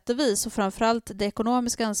på sätt och vis. Och framförallt det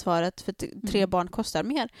ekonomiska ansvaret för 3 barn kostar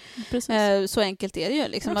mer. Så enkelt är det ju.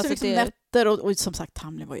 Liksom. Alltså liksom nätter och som sagt,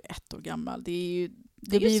 Tamlin var ju 1 år gammal. Det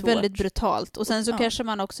blir ju väldigt brutalt. Och sen så kanske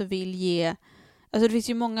man också vill ge... Alltså det finns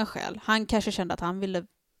ju många skäl. Han kanske kände att han ville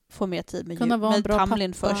få mer tid med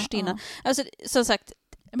Tamlin först innan. Alltså, som sagt,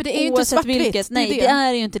 Men det är ju inte svartvitt. Nej, det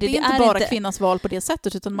är ju inte det. Det är inte bara kvinnans val på det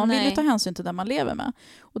sättet, utan man vill ju ta hänsyn till den man lever med.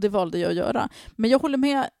 Och det valde jag att göra. Men jag håller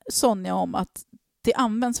med Sonja om att det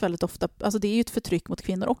används väldigt ofta, alltså det är ju ett förtryck mot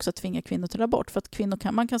kvinnor också att tvinga kvinnor till abort, för att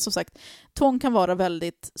man kan som sagt, tvång kan vara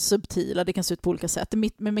väldigt subtila, det kan se ut på olika sätt.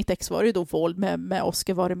 Med mitt ex var det ju då våld, med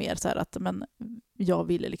Oscar var det mer så här att men jag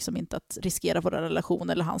ville liksom inte att riskera vår relation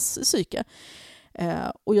eller hans psyke.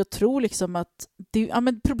 Och jag tror liksom att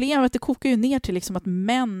problemet det kokar ju ner till liksom att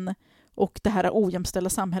män och det här ojämställda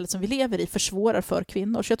samhället som vi lever i försvårar för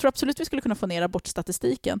kvinnor. Så jag tror absolut vi skulle kunna få ner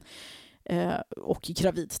abortstatistiken och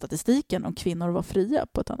gravidstatistiken om kvinnor var fria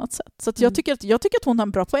på ett annat sätt. Så att jag tycker att hon har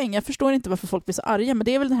en bra poäng. Jag förstår inte varför folk blir så arga, men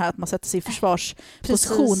det är väl det här att man sätter sig i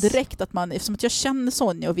försvarsposition direkt. Eftersom att jag känner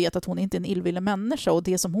Sonja och vet att hon inte är en illvillig människa och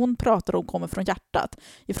det som hon pratar om kommer från hjärtat,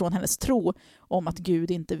 ifrån hennes tro om att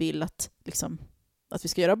Gud inte vill att vi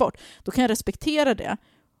ska göra abort. Då kan jag respektera det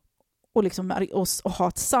och ha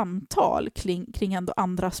ett samtal kring ändå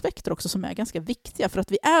andra aspekter också som är ganska viktiga, för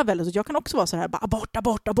att vi är väldigt, jag kan också vara så här bara,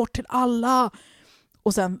 abort till alla,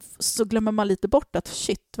 och sen så glömmer man lite bort att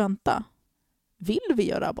shit, vänta, vill vi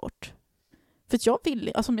göra abort? För jag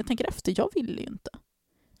vill, alltså om jag tänker efter, jag vill ju inte.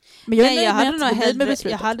 Men jag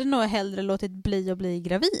hade nog hellre låtit bli att bli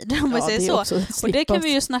gravid, om man säger så. Och det kan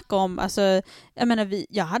vi ju snacka om. Alltså, jag menar,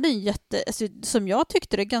 jag hade en som jag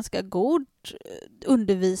tyckte det ganska god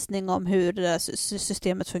undervisning om hur det där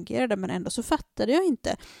systemet fungerade, men ändå så fattade jag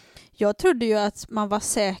inte. Jag trodde ju att man var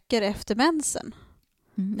säker efter mensen.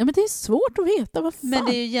 Ja, men det är svårt att veta. Vad fan? Men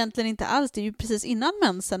det är ju egentligen inte alls. Det är ju precis innan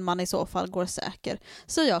mensen man i så fall går säker.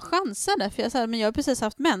 Så jag chansade, för jag sa, men jag har precis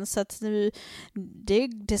haft mens, så att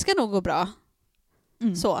det ska nog gå bra.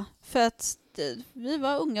 Så, för att vi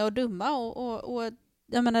var unga och dumma och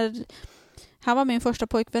jag menar, han var min första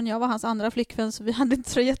pojkvän, jag var hans andra flickvän, så vi hade inte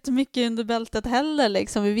så jättemycket under bältet heller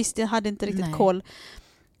liksom. Vi visste, hade inte riktigt koll.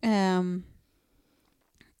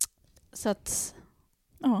 Så att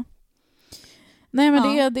ja. Nej,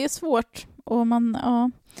 men det är svårt. Och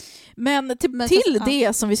Men till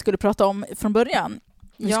det som vi skulle prata om från början.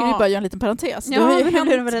 Nu ska vi bara göra en liten parentes. Det har ju hänt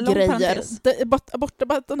grejer.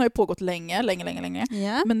 Abortdebatten har ju pågått länge.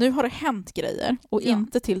 Yeah. Men nu har det hänt grejer. Och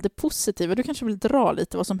inte till det positiva. Du kanske vill dra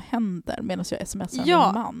lite vad som händer medan jag smsar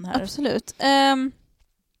min man här. Absolut.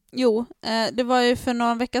 Det var ju för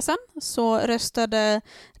några veckor sedan så röstade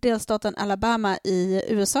delstaten Alabama i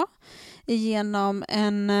USA igenom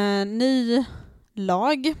en ny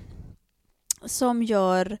lag som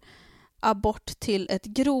gör abort till ett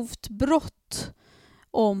grovt brott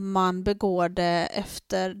om man begår det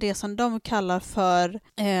efter det som de kallar för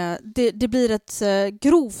det blir ett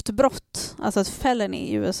grovt brott, alltså ett felony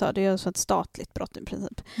i USA, det är alltså ett statligt brott i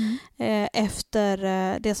princip, efter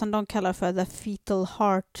det som de kallar för the fetal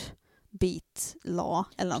heartbeat law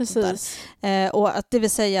eller något sånt där. Och att det vill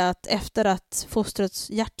säga att efter att fostrets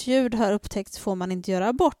hjärtljud har upptäckts får man inte göra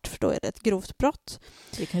abort, för då är det ett grovt brott.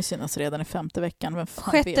 Det kan ju synas redan i 5:e veckan.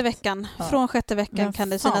 Sjätte veckan. Från 6:e veckan kan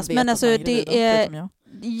det synas. Men alltså det är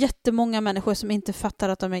jättemånga människor som inte fattar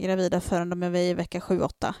att de är gravida förrän de är i vecka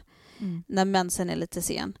 7-8. När mensen är lite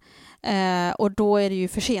sen. Och då är det ju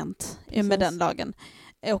för sent med den lagen.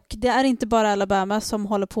 Och det är inte bara Alabama som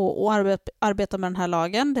håller på och arbetar med den här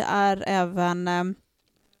lagen. Det är även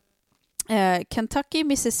Kentucky,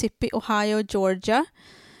 Mississippi, Ohio, Georgia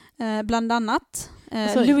bland annat.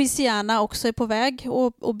 Louisiana också är på väg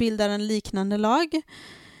och bildar en liknande lag.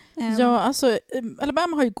 Ja, alltså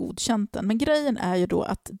Alabama har ju godkänt den, men grejen är ju då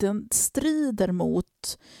att den strider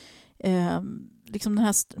mot liksom den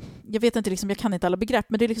här, jag vet inte, liksom, jag kan inte alla begrepp,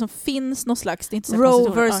 men det liksom finns någon slags, det är inte så Roe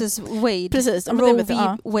versus Wade. Precis. Roe v.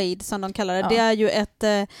 Wade som de kallar det. Det är ju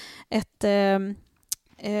ett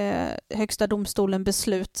högsta domstolen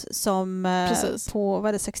beslut som på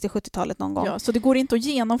 60-70-talet någon gång. Ja, så det går inte att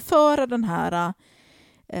genomföra den här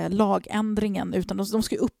lagändringen, utan de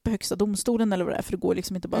ska ju upp i högsta domstolen eller vad det är, för det går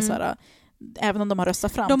liksom inte bara så här, även om de har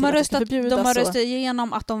röstat fram de har röstat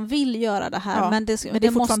igenom att de vill göra det här, men det är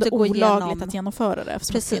fortfarande måste gå olagligt igenom att genomföra det,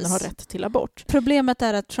 eftersom kvinnor har rätt till abort. Problemet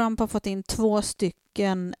är att Trump har fått in 2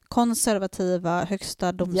 stycken konservativa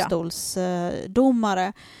högsta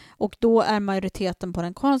domstolsdomare, och då är majoriteten på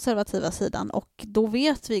den konservativa sidan, och då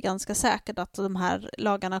vet vi ganska säkert att de här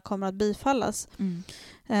lagarna kommer att bifallas.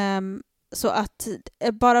 Så att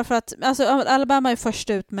bara för att alltså Alabama är först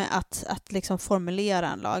ut med att liksom formulera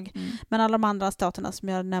en lag, men alla de andra staterna som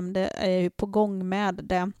jag nämnde är ju på gång med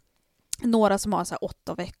det. Några som har så här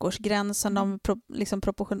 8 veckors gräns som de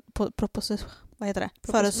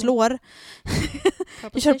föreslår.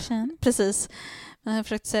 Precis. Jag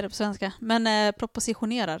försökte säga det på svenska, men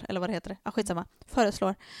propositionerar eller vad det heter. Skitsamma.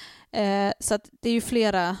 Föreslår. Så att det är ju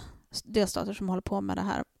flera delstater som håller på med det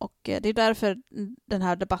här. Och det är därför den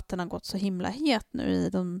här debatten har gått så himla het nu i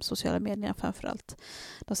de sociala medierna, framförallt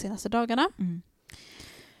de senaste dagarna.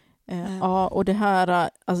 Ja, och det här,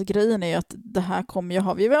 alltså grejen är ju att det här kommer ju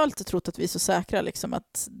ha, vi har alltid trott att vi är så säkra liksom,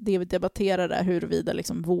 att det vi debatterar är huruvida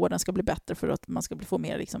liksom, vården ska bli bättre för att man ska få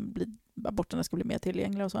mer, liksom, aborterna ska bli mer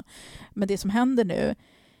tillgängliga och så. Men det som händer nu,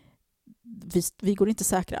 vi går inte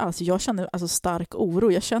säkra alls. Jag känner alltså stark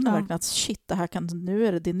oro. Jag känner verkligen att shit, det här nu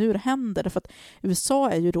är det nu det händer. Därför att USA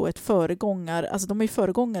är ju då ett föregångare, alltså de är ju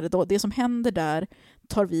föregångare då. Det som händer där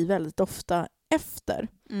tar vi väldigt ofta efter.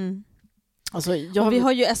 Alltså, och vi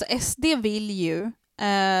har ju, alltså SD vill ju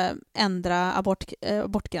ändra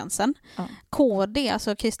abortgränsen. KD,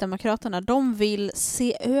 alltså Kristdemokraterna, de vill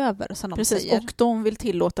se över, som de säger. Och de vill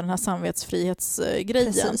tillåta den här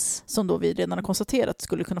samvetsfrihetsgrejen som då vi redan har konstaterat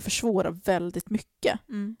skulle kunna försvåra väldigt mycket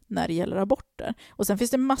när det gäller aborter. Och sen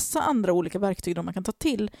finns det massa andra olika verktyg man kan ta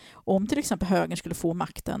till om till exempel högern skulle få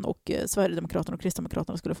makten och Sverigedemokraterna och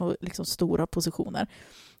Kristdemokraterna skulle få liksom stora positioner.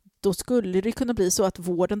 Då skulle det kunna bli så att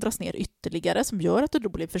vården dras ner ytterligare som gör att det då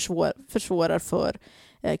blir försvårar för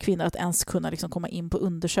kvinnor att ens kunna liksom komma in på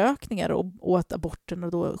undersökningar och att aborterna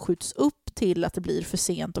då skjuts upp till att det blir för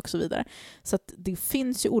sent och så vidare. Så att det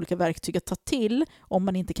finns ju olika verktyg att ta till om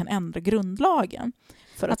man inte kan ändra grundlagen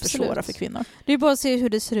för att försvåra för kvinnor. Det är bara att se hur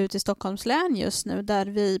det ser ut i Stockholms län just nu, där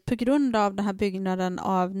vi på grund av den här byggnaden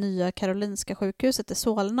av nya Karolinska sjukhuset i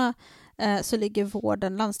Solna så ligger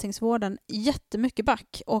landstingsvården jättemycket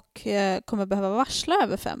back och kommer behöva varsla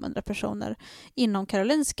över 500 personer inom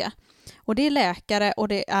Karolinska. Och det är läkare och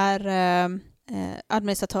det är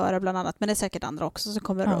administratörer bland annat, men det är säkert andra också som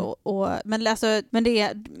kommer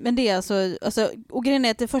men det är alltså och grejen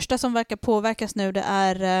är att det första som verkar påverkas nu, det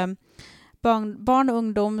är barn- och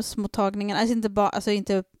ungdomsmottagningen, alltså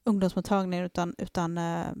inte ungdomsmottagningen utan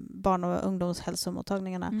barn- och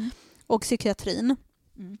ungdomshälsomottagningarna och psykiatrin.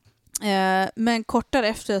 Men kort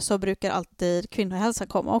därefter så brukar alltid kvinnohälsa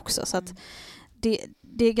komma också, så att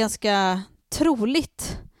det är ganska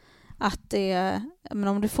troligt att men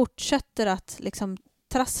om du fortsätter att liksom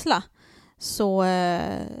trassla så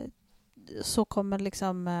kommer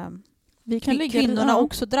liksom kvinnorna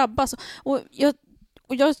också drabbas. Och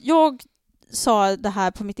jag sa det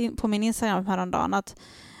här på min Instagram häromdagen att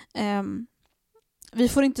vi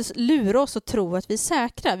får inte lura oss och tro att vi är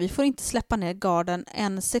säkra. Vi får inte släppa ner garden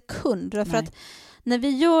en sekund. För att när vi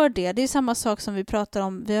gör det är samma sak som vi pratar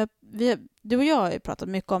om. Du och jag har ju pratat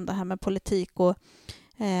mycket om det här med politik och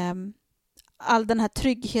all den här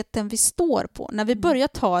tryggheten vi står på. När vi börjar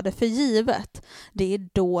ta det för givet, det är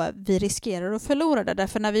då vi riskerar att förlora det.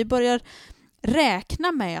 Därför när vi börjar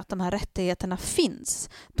räkna med att de här rättigheterna finns,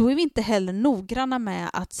 då är vi inte heller noggranna med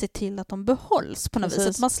att se till att de behålls på något vis.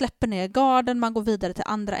 Att man släpper ner garden, man går vidare till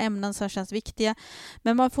andra ämnen som känns viktiga.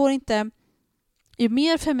 Men man får inte, ju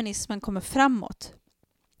mer feminismen kommer framåt,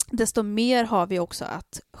 desto mer har vi också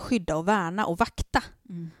att skydda och värna och vakta.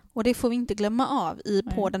 Och det får vi inte glömma av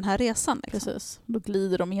på den här resan. Liksom. Precis. Då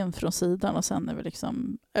glider de in från sidan och sen är vi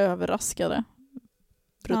liksom överraskade.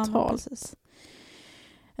 Brutalt.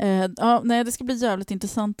 Det ska bli jävligt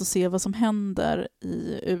intressant att se vad som händer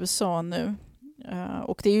i USA nu.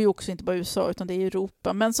 Och det är ju också inte bara USA utan det är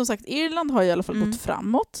Europa. Men som sagt, Irland har i alla fall gått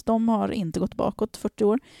framåt. De har inte gått bakåt 40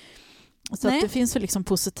 år. Så att det finns väl liksom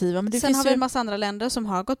positiva. Men det sen finns har vi en massa andra länder som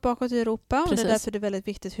har gått bakåt i Europa. Precis. Och det är därför det är väldigt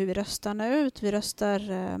viktigt hur vi röstar nu. Vi röstar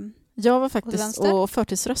jag var faktiskt och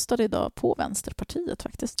förtidsröstade idag på Vänsterpartiet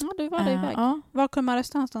faktiskt. Ja, du var det iväg. Var kunde man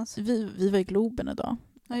rösta någonstans? Vi var i Globen idag.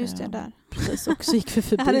 Ja, just det, där. Precis, och så gick vi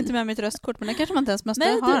förbi. Jag hade inte med mitt röstkort, men det kanske man inte ens måste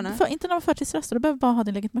ha nu. Inte när man förtidsröstar, du behöver bara ha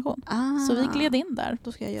din legitimation. Så vi gled in där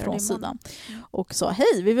då ska jag göra från sidan och sa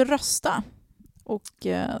hej, vi vill rösta. Och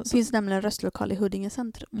det finns nämligen en röstlokal i Huddinge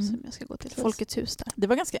centrum som jag ska gå till. Folkets hus där. Det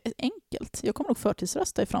var ganska enkelt. Jag kommer nog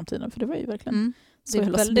förtidsrösta i framtiden, för det var ju verkligen det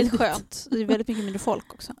är väldigt skönt. Det är väldigt mycket mindre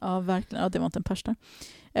folk också. Ja, verkligen. Ja, det var inte en pers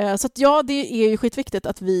där. Så att det är ju skitviktigt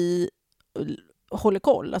att vi håller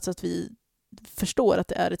koll, alltså att vi förstår att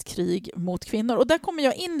det är ett krig mot kvinnor. Och där kommer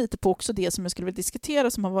jag in lite på också det som jag skulle vilja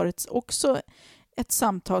diskutera, som har varit också ett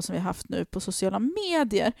samtal som vi har haft nu på sociala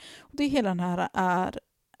medier. Och det är hela den här,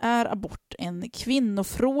 är abort en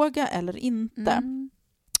kvinnofråga eller inte?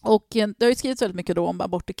 Och det har ju skrivits väldigt mycket då om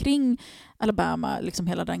aborter kring Alabama, liksom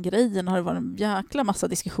hela den grejen. Har det varit en jäkla massa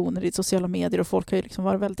diskussioner i sociala medier och folk har ju liksom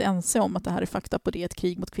varit väldigt ense om att det här är fakta på det, ett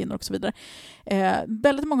krig mot kvinnor och så vidare.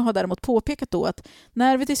 Väldigt många har däremot påpekat då att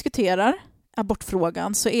när vi diskuterar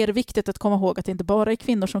abortfrågan så är det viktigt att komma ihåg att det inte bara är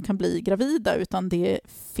kvinnor som kan bli gravida, utan det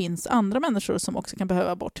finns andra människor som också kan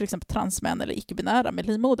behöva abort, till exempel transmän eller icke-binära med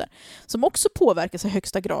livmoder, som också påverkas i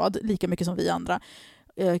högsta grad lika mycket som vi andra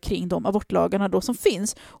kring de abortlagarna då som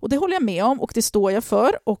finns. Och det håller jag med om och det står jag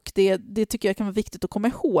för och det tycker jag kan vara viktigt att komma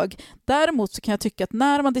ihåg. Däremot så kan jag tycka att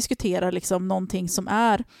när man diskuterar liksom någonting som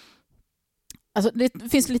är... Alltså det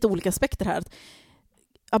finns lite olika aspekter här.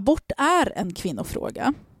 Abort är en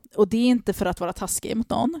kvinnofråga. Och det är inte för att vara taskig mot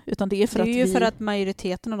någon, utan det är för att det är ju för att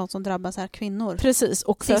majoriteten av de som drabbas är kvinnor. Precis,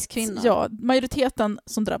 och för att, majoriteten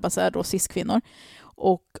som drabbas är då cis-kvinnor.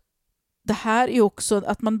 Och det här är ju också,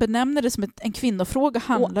 att man benämner det som en kvinnofråga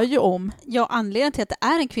handlar ju om... Ja, anledningen till att det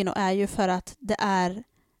är en kvinno är ju för att det är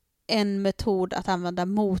en metod att använda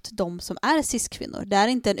mot de som är cis-kvinnor. Det är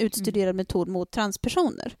inte en utstuderad metod mot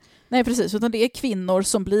transpersoner. Nej, precis. Utan det är kvinnor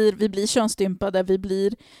som vi blir könsstympade,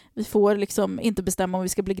 vi får liksom inte bestämma om vi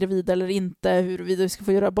ska bli gravida eller inte, huruvida vi ska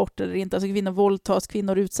få göra abort eller inte. Alltså kvinnor våldtas,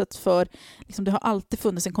 kvinnor utsätts för... Liksom, det har alltid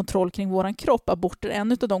funnits en kontroll kring våran kropp. Abort är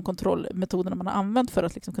en av de kontrollmetoderna man har använt för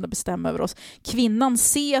att liksom kunna bestämma över oss. Kvinnan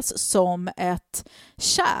ses som ett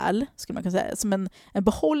kärl, skulle man kunna säga, som en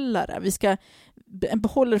behållare. En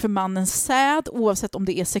behållare för mannens säd, oavsett om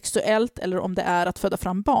det är sexuellt eller om det är att föda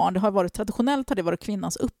fram barn. Traditionellt har det varit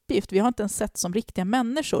kvinnans uppgift. Vi har inte ens sett som riktiga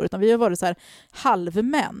människor, utan vi har varit så här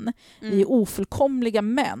halvmän. Vi är ofullkomliga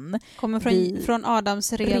män. Kommer från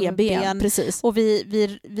Adams revben. Precis. Och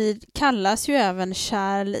vi kallas ju även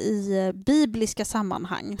kärl i bibliska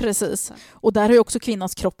sammanhang. Precis. Och där har ju också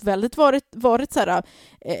kvinnans kropp väldigt varit så här,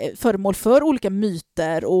 föremål för olika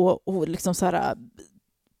myter och liksom så här...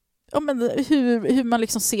 Ja, men hur man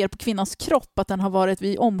liksom ser på kvinnans kropp, att den har varit,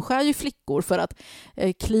 vi omskär ju flickor för att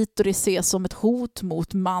klitoris ses som ett hot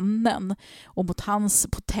mot mannen och mot hans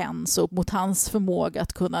potens och mot hans förmåga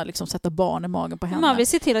att kunna liksom sätta barn i magen på henne. Man vill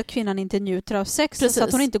se till att kvinnan inte njuter av sex. Precis. Så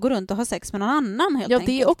att hon inte går runt och har sex med någon annan helt enkelt.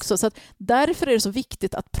 Det också. Så att därför är det så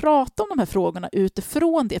viktigt att prata om de här frågorna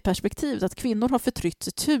utifrån det perspektivet att kvinnor har förtryckts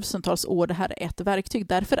i tusentals år. Det här är ett verktyg.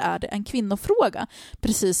 Därför är det en kvinnofråga.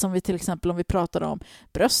 Precis som vi till exempel om vi pratar om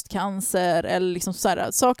bröstcancer eller liksom så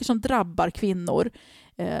här, saker som drabbar kvinnor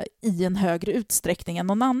i en högre utsträckning än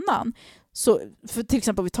någon annan. Så för till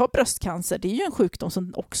exempel om vi tar bröstcancer, det är ju en sjukdom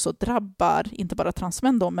som också drabbar inte bara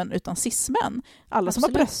transmän då, men utan cismän. Alla Absolut. Som har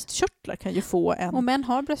bröstkörtlar kan ju få en... Och män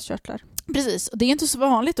har bröstkörtlar. Precis, och det är inte så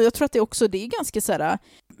vanligt och jag tror att det är ganska så här,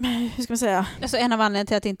 hur ska man säga? Alltså en av anledningarna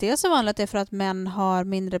till att det inte är så vanligt är för att män har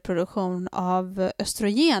mindre produktion av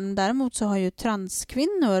östrogen. Däremot så har ju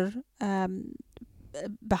transkvinnor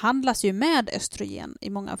behandlas ju med östrogen i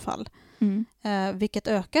många fall. Vilket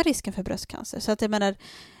ökar risken för bröstcancer. Så att jag menar,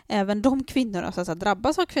 även de kvinnorna så att säga,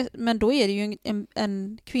 drabbas av men då är det ju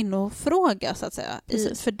en kvinnofråga så att säga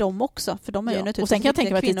för dem också, för de är ju naturligtvis och sen kan jag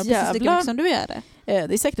tänka mig kvinnor, att det är precis lika mycket som du är det.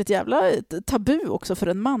 Det är säkert ett jävla tabu också för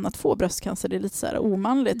en man att få bröstcancer. Det är lite så här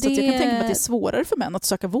omanligt. Så att jag kan tänka mig att det är svårare för män att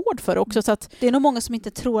söka vård för det också. Så att... Det är nog många som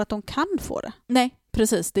inte tror att de kan få det. Nej,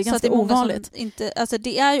 precis. Det är ganska ovanligt.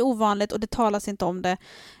 Det är ju ovanligt och det talas inte om det.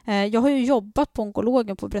 Jag har ju jobbat på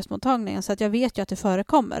onkologen på bröstmottagningen så att jag vet ju att det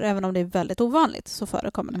förekommer. Även om det är väldigt ovanligt så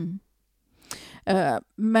förekommer det.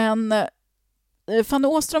 Men Fanny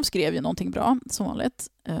Åström skrev ju någonting bra, som vanligt.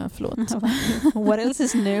 Förlåt. What else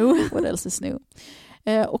is new? What else is new?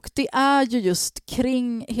 Och det är ju just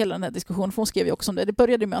kring hela den här diskussionen, för hon skrev ju också om det. Det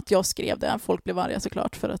började med att jag skrev det. Folk blev arga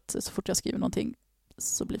såklart, för att så fort jag skriver någonting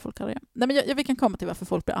så blir folk arga. Nej, men jag kan komma till varför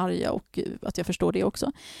folk blir arga och att jag förstår det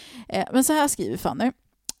också. Men så här skriver Fanny.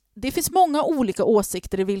 Det finns många olika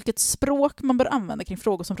åsikter i vilket språk man bör använda kring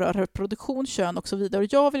frågor som rör reproduktion, kön och så vidare.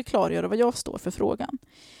 Och jag vill klargöra vad jag står för frågan.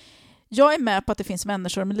 Jag är med på att det finns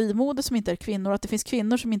människor med livmoder som inte är kvinnor, att det finns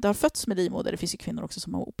kvinnor som inte har fötts med livmoder. Det finns ju kvinnor också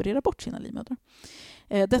som har opererat bort sina livmödrar.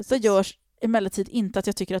 Detta görs emellertid inte att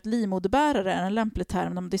jag tycker att livmoderbärare är en lämplig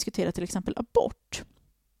term när man diskuterar till exempel abort.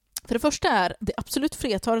 För det första är det absolut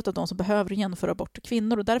flertalet av de som behöver genomföra abort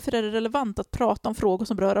kvinnor och därför är det relevant att prata om frågor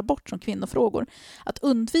som rör abort som kvinnofrågor. Att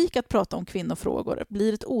undvika att prata om kvinnofrågor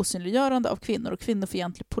blir ett osynliggörande av kvinnor och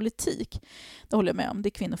kvinnofientlig politik. Det håller jag med om, det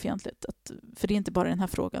är kvinnofientligt. För det är inte bara i den här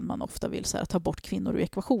frågan man ofta vill så här, ta bort kvinnor ur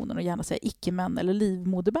ekvationen och gärna säga icke-män eller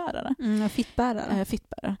livmoderbärare. Fittbärare.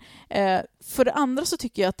 För det andra så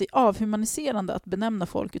tycker jag att det är avhumaniserande att benämna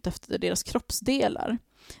folk utefter deras kroppsdelar.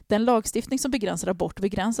 Den lagstiftning som begränsar abort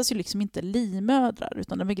begränsas ju liksom inte livmödrar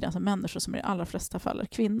utan den begränsar människor som i de allra flesta fall är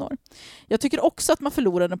kvinnor. Jag tycker också att man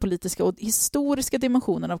förlorar den politiska och historiska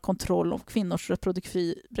dimensionen av kontroll av kvinnors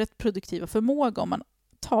reproduktiva förmåga om man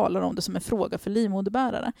talar om det som en fråga för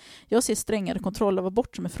livmoderbärare. Jag ser strängare kontroll av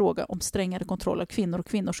abort som en fråga om strängare kontroll av kvinnor och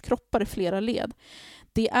kvinnors kroppar i flera led.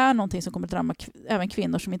 det är någonting som kommer att drabba även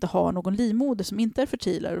kvinnor som inte har någon livmoder, som inte är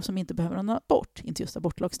fertila och som inte behöver en abort. Inte just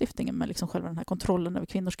abortlagstiftningen, men liksom själva den här kontrollen över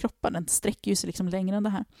kvinnors kroppar, den sträcker ju sig liksom längre än det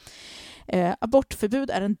här. Abortförbud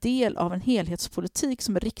är en del av en helhetspolitik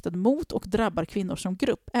som är riktad mot och drabbar kvinnor som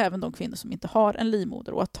grupp, även de kvinnor som inte har en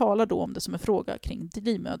livmoder, och att tala då om det som en fråga kring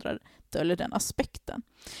livmödrar döljer den aspekten.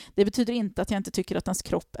 Det betyder inte att jag inte tycker att ens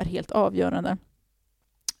kropp är helt avgörande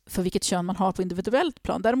för vilket kön man har på individuellt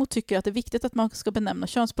plan. Däremot tycker jag att det är viktigt att man ska benämna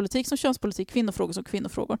könspolitik som könspolitik, kvinnofrågor som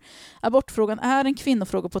kvinnofrågor. Abortfrågan är en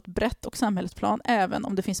kvinnofråga på ett brett och samhällsplan, även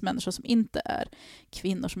om det finns människor som inte är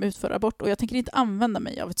kvinnor som utför abort. Och jag tänker inte använda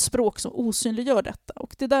mig av ett språk som osynliggör detta.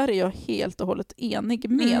 Och det där är jag helt och hållet enig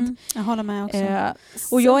med. Jag håller med också.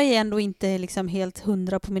 Och jag är ändå inte liksom helt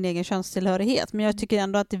 100 på min egen könstillhörighet, men jag tycker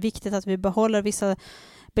ändå att det är viktigt att vi behåller vissa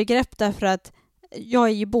begrepp, därför att jag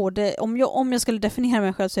är ju både, om jag skulle definiera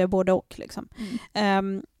mig själv så är jag både och liksom.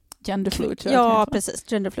 Genderfluid. Ja, precis,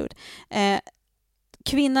 genderfluid.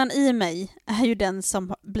 Kvinnan i mig är ju den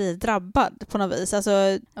som blir drabbad på något vis.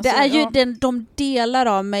 Alltså det är ju de delar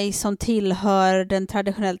av mig som tillhör den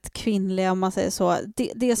traditionellt kvinnliga, om man säger så.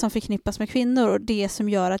 Det som förknippas med kvinnor och det som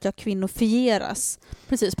gör att jag kvinnofieras.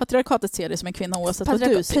 Precis, patriarkatet ser det som en kvinna oavsett vad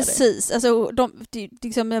du ser precis. Det. Alltså,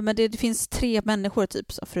 det finns 3 människor typ,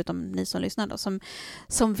 förutom ni som lyssnar då,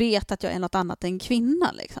 som vet att jag är något annat än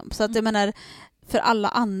kvinna. Liksom. Så att jag menar, för alla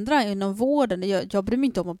andra inom vården, jag bryr mig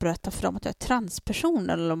inte om att berätta för dem att jag är transperson,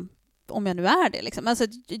 eller om jag nu är det. Liksom. Alltså,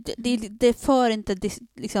 det för inte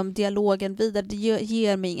liksom, dialogen vidare, det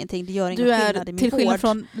ger mig ingenting, det gör ingen skillnad i min till skillnad vård.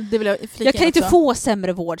 Från, det vill jag kan inte få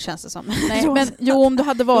sämre vård, känns det som. Nej, men om du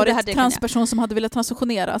hade varit transperson som hade velat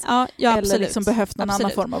transitioneras, eller liksom behövt någon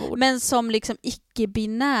annan form av ord. Men som liksom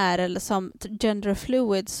icke-binär eller som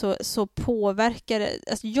genderfluid så påverkar det,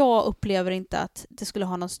 alltså jag upplever inte att det skulle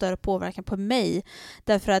ha någon större påverkan på mig,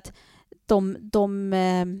 därför att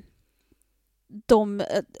de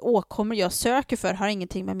åkommor jag söker för har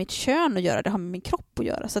ingenting med mitt kön att göra, det har med min kropp att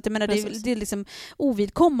göra. Så att jag menar, det är liksom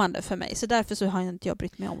ovidkommande för mig. Så därför så har jag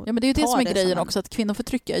brytt mig om att men det är ju det som är grejen också, att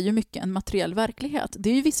kvinnoförtryck är ju mycket en materiell verklighet. Det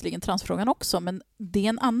är ju visserligen transfrågan också, men det är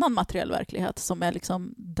en annan materiell verklighet som är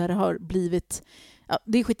liksom, där det har blivit... Ja,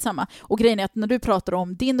 det är skitsamma. Och grejen är att när du pratar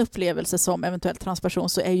om din upplevelse som eventuellt transperson,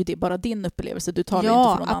 så är ju det bara din upplevelse. Du talar inte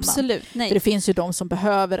från någon annan. Nej. För det finns ju de som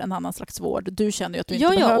behöver en annan slags vård. Du känner ju att du inte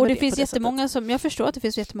behöver det. Ja, och det finns jättemånga som, jag förstår att det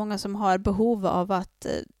finns jättemånga som har behov av att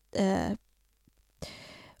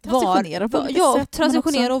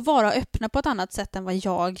transitionera och vara öppna på ett annat sätt än vad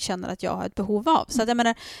jag känner att jag har ett behov av. Så att jag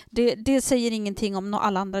menar, det säger ingenting om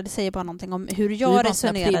alla andra, det säger bara någonting om hur jag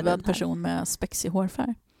resonerar. Du är bara en person med spexig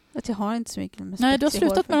hårfärg. Att jag har inte så mycket med spexiga. Nej, du har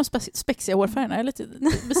slutat med de spexiga hårfärgerna. Jag är lite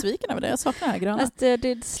besviken över det. Jag saknar det här gröna. Alltså,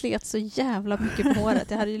 det slet så jävla mycket på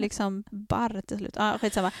håret. Jag hade ju liksom barr till slut.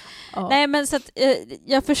 Skitsamma. Ja. Nej, men så att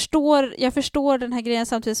jag förstår den här grejen,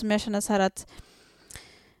 samtidigt som jag känner så här att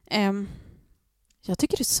jag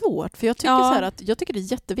tycker det är svårt, för jag tycker så här att jag tycker det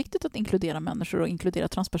är jätteviktigt att inkludera människor och inkludera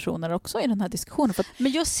transpersoner också i den här diskussionen. För att,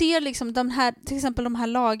 men jag ser liksom till exempel de här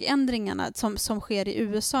lagändringarna som sker i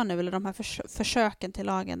USA nu, eller de här försöken till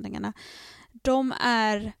lagändringarna, de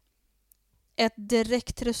är ett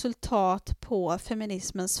direkt resultat på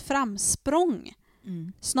feminismens framsprång.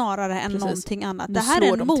 Snarare än någonting annat. Det här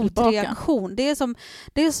är en motreaktion. Det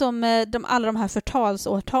är som alla de här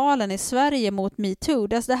förtalsårtalen i Sverige mot MeToo.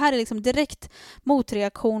 Det här är liksom direkt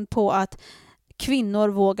motreaktion på att kvinnor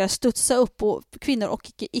vågar studsa upp, och kvinnor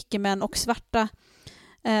och icke-män och svarta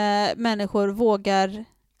människor vågar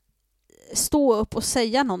stå upp och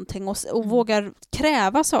säga någonting och vågar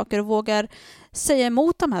kräva saker och vågar säga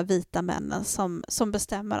emot de här vita männen som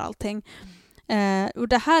bestämmer allting. Och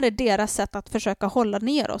det här är deras sätt att försöka hålla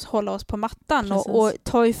oss på mattan och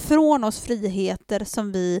ta ifrån oss friheter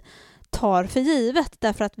som vi tar för givet,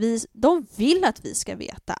 därför att de vill att vi ska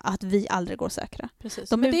veta att vi aldrig går säkra. Precis.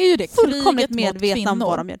 De är ju det fullkomligt medvetna om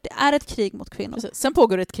vad de gör. Det är ett krig mot kvinnor. Precis. Sen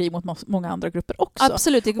pågår det ett krig mot många andra grupper också.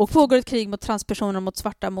 Absolut, det pågår ett krig mot transpersoner, mot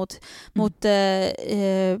svarta, mot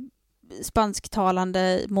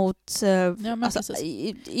spansktalande, mot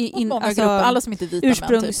många grupper, alla som inte är vita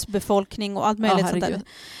ursprungsbefolkning och allt möjligt sånt där.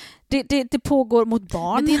 Det pågår mot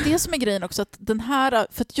barn. Men det är det som är grejen också, att den här,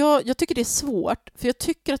 för att jag tycker det är svårt, för jag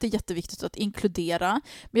tycker att det är jätteviktigt att inkludera,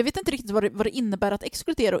 men jag vet inte riktigt vad det innebär att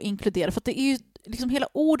exkludera och inkludera, för att det är ju liksom, hela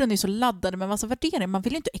orden är så laddade med massa värderingar. Man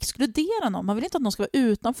vill inte exkludera någon, man vill inte att någon ska vara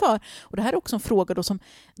utanför, och det här är också en fråga då som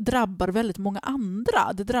drabbar väldigt många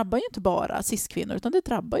andra. Det drabbar ju inte bara cis-kvinnor, utan det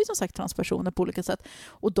drabbar ju som sagt transpersoner på olika sätt,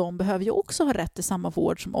 och de behöver ju också ha rätt till samma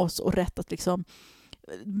vård som oss, och rätt att liksom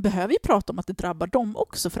behöver vi prata om att det drabbar dem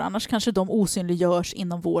också, för annars kanske de osynliggörs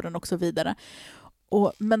inom vården och så vidare.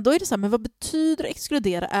 Men då är det så här, men vad betyder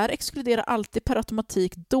exkludera? Är exkludera alltid per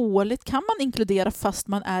automatik dåligt? Kan man inkludera fast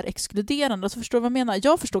man är exkluderande? Alltså, förstår du vad jag menar?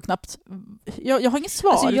 Jag förstår knappt. Jag har inget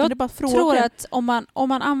svar. Alltså, jag det är bara tror att om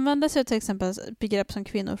man använder sig till exempel begrepp som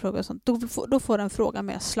kvinnofråga och sånt, då får en fråga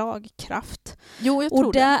med slagkraft. Jo, jag tror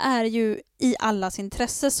och det är ju i allas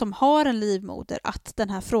intresse som har en livmoder att den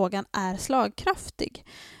här frågan är slagkraftig.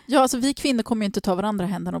 Ja, alltså vi kvinnor kommer ju inte ta varandra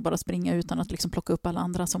händerna och bara springa utan att liksom plocka upp alla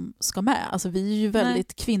andra som ska med. Alltså vi är ju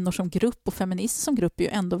väldigt kvinnor som grupp, och feminister som grupp är ju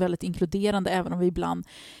ändå väldigt inkluderande, även om vi ibland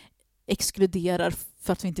exkluderar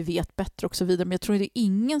för att vi inte vet bättre och så vidare. Men jag tror det är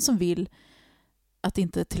ingen som vill att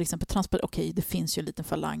inte till exempel okej, det finns ju en liten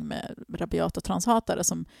falang med rabiata transhatare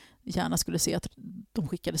som gärna skulle se att de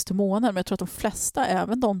skickades till månen, men jag tror att de flesta,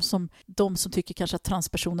 även de som tycker kanske att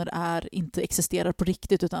transpersoner inte existerar på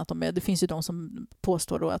riktigt, utan att det finns ju de som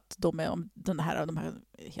påstår då att de är de här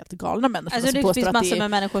helt galna människorna. Alltså som det finns massor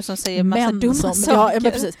med människor som säger massa dumma saker. Ja,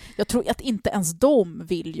 men precis. Jag tror att inte ens de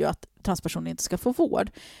vill ju att transpersoner inte ska få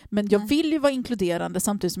vård. Men jag vill ju vara inkluderande,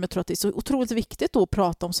 samtidigt som jag tror att det är så otroligt viktigt då att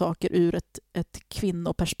prata om saker ur ett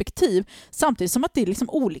kvinnoperspektiv. Samtidigt som att det är liksom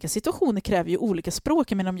olika situationer kräver ju olika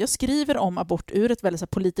språk. Men om jag skriver om abort ur ett väldigt så här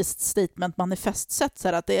politiskt statement, manifestsätt, så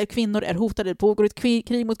här att kvinnor är hotade, det pågår ett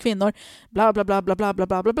krig mot kvinnor, bla bla bla bla bla bla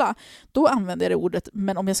bla bla bla, då använder jag det ordet.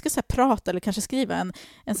 Men om jag ska så här prata eller kanske skriva en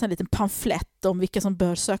sån här liten pamflett om vilka som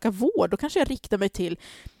bör söka vård, då kanske jag riktar mig till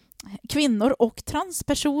kvinnor och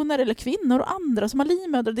transpersoner eller kvinnor och andra som har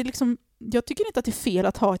livmödrar. Det är liksom, jag tycker inte att det är fel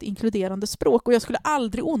att ha ett inkluderande språk, och jag skulle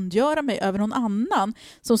aldrig ondgöra mig över någon annan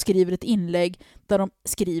som skriver ett inlägg där de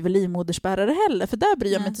skriver livmodersbärare heller, för där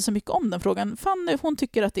bryr jag mig inte så mycket om den frågan. Fanny, hon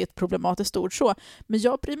tycker att det är ett problematiskt ord så, men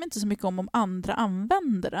jag bryr mig inte så mycket om andra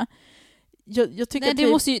använder det. Jag tycker att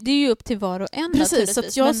det är ju upp till var och en. Precis, så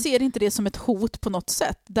att jag ser inte det som ett hot på något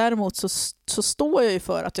sätt. Däremot så står jag ju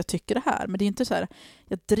för att jag tycker det här. Men det är inte så här,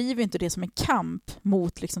 jag driver inte det som en kamp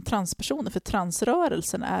mot liksom transpersoner, för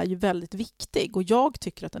transrörelsen är ju väldigt viktig, och jag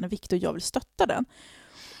tycker att den är viktig och jag vill stötta den.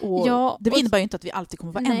 Och det innebär ju inte att vi alltid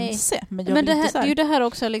kommer vara ense. Men det är ju det här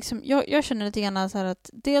också, liksom, jag känner lite grann så här att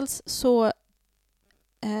dels så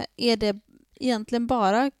är det egentligen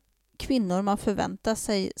bara kvinnor man förväntar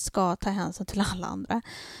sig ska ta hänsyn till alla andra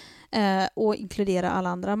och inkludera alla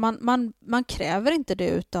andra. Man kräver inte det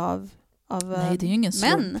utav nej, det är ju ingen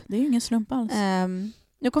slump. män. Det är ju ingen slump alls.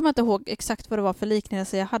 Nu kommer jag inte ihåg exakt vad det var för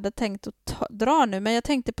liknelse jag hade tänkt att dra nu, men jag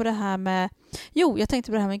tänkte på det här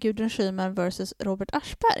med Gudrun Schyman versus Robert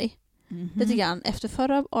Aschberg. Lite grann efter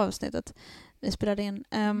förra avsnittet vi spelade in.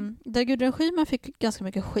 Där Gudrun Schyman fick ganska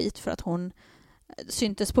mycket skit för att hon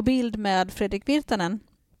syntes på bild med Fredrik Virtanen.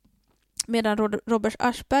 Medan Robert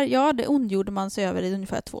Aschberg, det ondgjorde man sig över i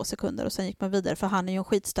ungefär 2 sekunder, och sen gick man vidare, för han är ju en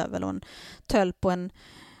skitstövel och en töll på en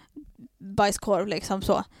bajskorv liksom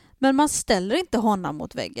så. Men man ställer inte honom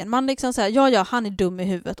mot väggen. Man liksom säger, han är dum i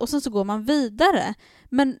huvudet, och sen så går man vidare.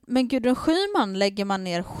 Men Gudrun Schyman lägger man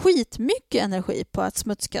ner skitmycket energi på att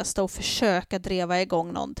smutskasta och försöka dreva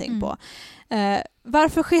igång någonting på.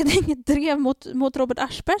 Varför sker det inget drev mot Robert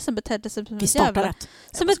Aschberg som betedde sig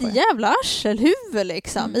som ett jävla arselhuvud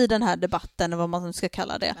liksom, i den här debatten, vad man ska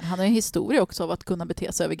kalla det. Men han har en historia också av att kunna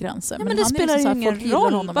bete sig över gränser. Ja, men det spelar ju ingen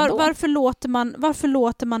roll. Varför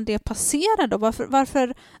låter man det passera då?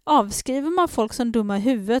 Varför avskriver man folk som dumma i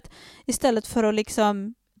huvudet istället för att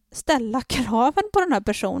liksom ställa kraven på den här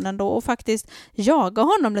personen då och faktiskt jaga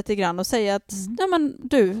honom lite grann och säga att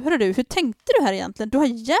hur tänkte du här egentligen? Du har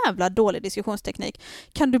jävla dålig diskussionsteknik.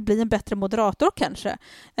 Kan du bli en bättre moderator kanske?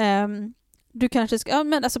 Du kanske ska,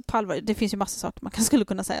 men alltså på allvar, det finns ju massa saker man skulle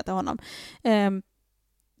kunna säga till honom.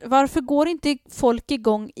 Varför går inte folk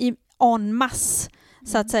igång en masse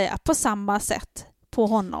så att säga på samma sätt på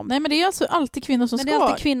honom? Nej, men det är alltså alltid kvinnor som det är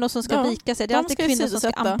alltid kvinnor som ska vika sig. Det är alltid kvinnor som ska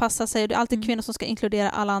anpassa sig. Det är alltid kvinnor som ska inkludera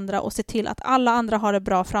alla andra och se till att alla andra har det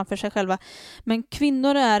bra framför sig själva. Men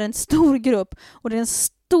kvinnor är en stor grupp, och det är en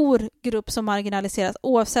stor grupp som marginaliseras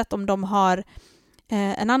oavsett om de har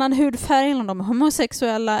en annan hudfärg, eller om de är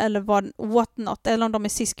homosexuella eller what not, eller om de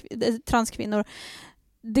är transkvinnor.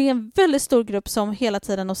 Det är en väldigt stor grupp som hela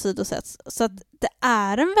tiden åsidosätts. Så att det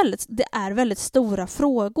är väldigt stora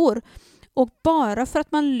frågor. Och bara för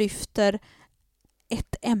att man lyfter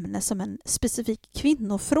ett ämne som en specifik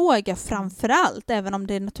kvinnofråga framför allt, även om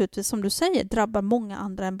det naturligtvis, som du säger, drabbar många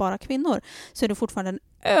andra än bara kvinnor, så är det fortfarande en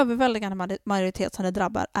överväldigande majoritet som det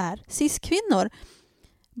drabbar är cis-kvinnor.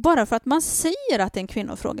 Bara för att man säger att det är en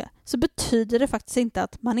kvinnofråga så betyder det faktiskt inte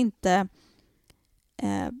att man inte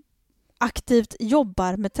aktivt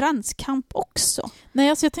jobbar med transkamp också. Nej,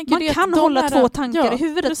 alltså jag tänker man kan hålla två tankar i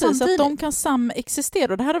huvudet precis, samtidigt. Att de kan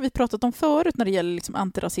samexistera. Och det här har vi pratat om förut när det gäller liksom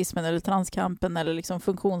antirasismen eller transkampen eller liksom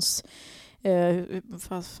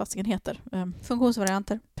fastingen heter.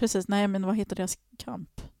 Funktionsvarianter. Precis, nej men vad heter deras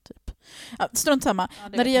kamp? Typ. Ja, strunt samma.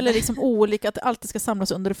 När det gäller liksom olika, att det alltid ska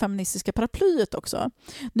samlas under det feministiska paraplyet också.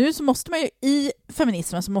 Nu så måste man ju, i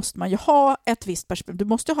feminismen så måste man ju ha ett visst perspektiv. Du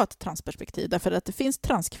måste ju ha ett transperspektiv, därför att det finns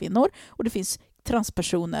transkvinnor och det finns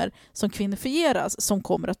transpersoner som kvinnifieras som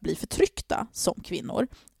kommer att bli förtryckta som kvinnor,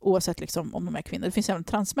 oavsett liksom om de är kvinnor. Det finns även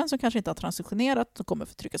transmän som kanske inte har transitionerat som kommer att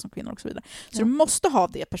förtryckas som kvinnor och så vidare. Så du måste ha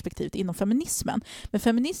det perspektivet inom feminismen. Men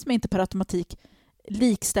feminism är inte per automatik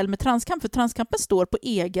likställd med transkamp, för transkampen står på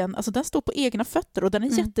den står på egna fötter och den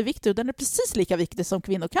är jätteviktig och den är precis lika viktig som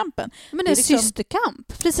kvinnokampen. Men det är liksom systerkamp.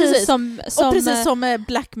 Precis som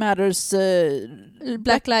Black Matters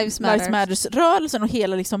Black Lives Matters rörelsen och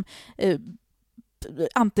hela liksom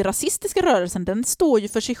antirasistiska rörelsen, den står ju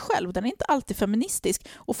för sig själv. Den är inte alltid feministisk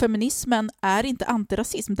och feminismen är inte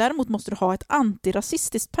antirasism. Däremot måste du ha ett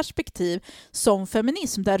antirasistiskt perspektiv som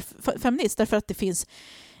feminist, därför att det finns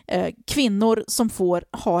kvinnor som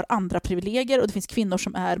har andra privilegier och det finns kvinnor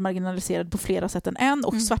som är marginaliserade på flera sätt än en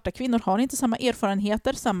och svarta kvinnor har inte samma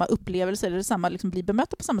erfarenheter, samma upplevelser eller samma liksom blir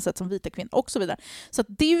bemötta på samma sätt som vita kvinnor och så vidare. Så att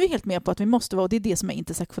det är vi helt med på att vi måste vara, och det är det som är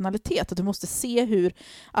intersektionalitet, att du måste se hur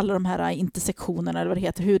alla de här intersektionerna eller vad det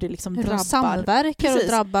heter, hur det liksom hur drabbar. De samverkar och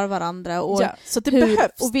drabbar varandra och, så det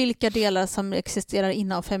behövs. Och vilka delar som existerar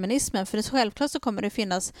inom feminismen. För det självklart så kommer det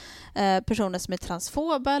finnas personer som är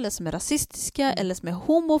transfoba eller som är rasistiska eller som är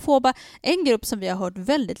homofoba. En grupp som vi har hört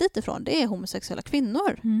väldigt lite från, det är homosexuella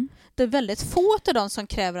kvinnor. Det är väldigt få av dem som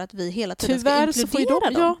kräver att vi hela tiden tyvärr ska inkludera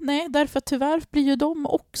dem. Ja, nej, därför att tyvärr blir ju de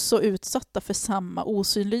också utsatta för samma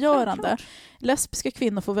osynliggörande. Självklart. Lesbiska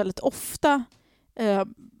kvinnor får väldigt ofta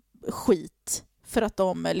skit för att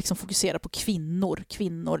de liksom fokuserar på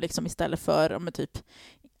kvinnor liksom istället för typ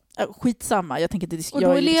skitsamma, jag tänker inte. Och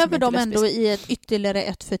då lever de ändå i ytterligare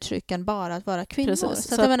ett förtryck än bara att vara kvinnor. Precis.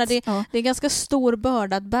 Så att jag menar, det är en ganska stor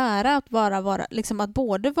börda att bära att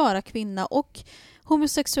både vara kvinna och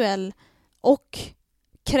homosexuell och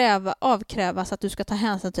avkrävas att du ska ta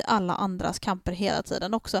hänsyn till alla andras kamper hela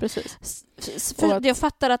tiden också. Precis. För jag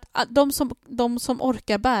fattar att de som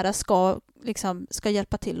orkar bära ska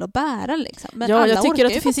hjälpa till att bära. Liksom. Men jag tycker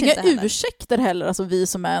att det finns inga ursäkter heller. Alltså vi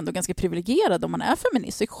som är ändå ganska privilegierade, om man är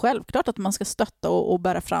feminist, så är det självklart att man ska stötta och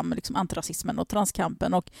bära fram liksom antirasismen och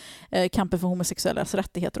transkampen och kampen för homosexuellas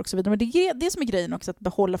rättigheter och så vidare. Men det är det som är grejen också, att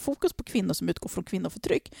behålla fokus på kvinnor som utgår från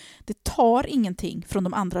kvinnoförtryck. Det tar ingenting från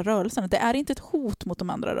de andra rörelserna. Det är inte ett hot mot de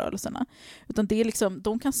andra rörelserna. Utan det är liksom,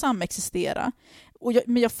 de kan samexistera.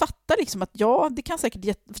 Men jag fattar liksom att det kan säkert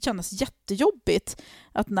kännas jättejobbigt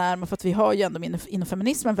att för att vi har ju ändå inom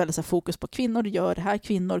feminismen väldigt så fokus på kvinnor, gör det här,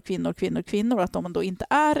 kvinnor, att om man då inte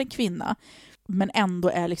är en kvinna men ändå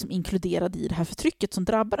är liksom inkluderad i det här förtrycket som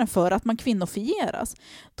drabbar en för att man kvinnofieras,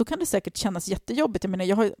 då kan det säkert kännas jättejobbigt. Jag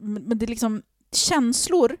menar, men det är liksom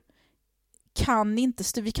känslor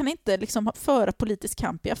vi kan inte liksom föra politisk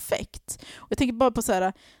kamp i affekt. Och jag tänker bara på så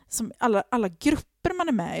här, som alla grupper man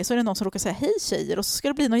är med i, så är det någon som råkar säga hej tjejer och så ska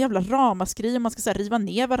det bli någon jävla ramaskri och man ska så här, riva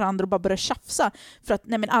ner varandra och bara börja tjafsa för att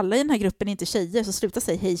alla i den här gruppen är inte tjejer, så sluta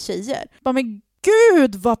säga hej tjejer. Bara, men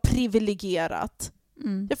gud vad privilegierat.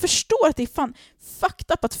 Jag förstår att det är fan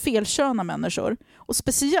fucked up att felköna människor, och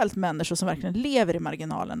speciellt människor som verkligen lever i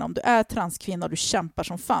marginalerna. Om du är transkvinna och du kämpar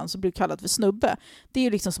som fan så blir du kallad för snubbe. Det är ju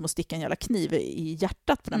liksom som att sticka en jävla kniv i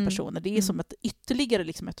hjärtat på den personen. Det är som ett ytterligare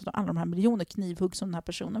liksom ett av alla de här miljoner knivhugg som den här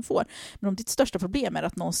personen får. Men om ditt största problem är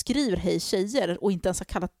att någon skriver hej tjejer och inte ens har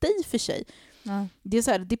kallat dig för tjej, det är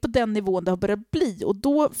så här, det är på den nivån det har börjat bli, och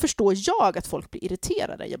då förstår jag att folk blir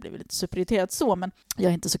irriterade. Jag blir väl lite superirriterad så, men jag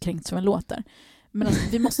är inte så kränkt som jag låter. Men alltså,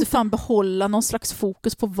 vi måste fan behålla någon slags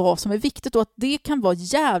fokus på vad som är viktigt, och att det kan vara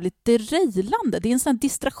jävligt derejlande. Det är en sån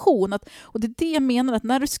distraktion. Och det är det jag menar, att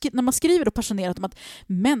när man skriver och passionerat om att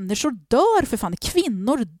människor dör för fan,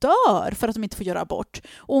 kvinnor dör för att de inte får göra abort.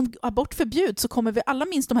 Och om abort förbjuds så kommer vi alla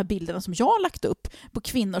minst de här bilderna som jag har lagt upp på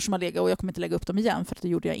kvinnor som har legat, och jag kommer inte lägga upp dem igen för att det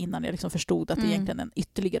gjorde jag innan jag liksom förstod att det är egentligen en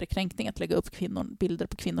ytterligare kränkning att lägga upp bilder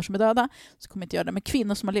på kvinnor som är döda. Så kommer jag inte göra det. Men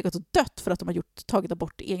kvinnor som har legat och dött för att de har tagit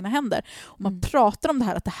abort i egna händer. Och man pratar om det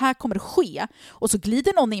här, att det här kommer att ske, och så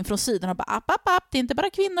glider någon in från sidan och bara app, det är inte bara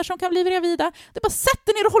kvinnor som kan bli gravida. Det är bara sätt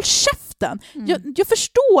dig ner och håll käften. Jag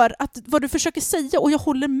förstår vad du försöker säga, och jag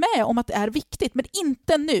håller med om att det är viktigt, men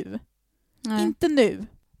inte nu. Inte nu.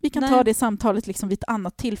 Vi kan ta det samtalet liksom vid ett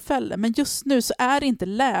annat tillfälle, men just nu så är det inte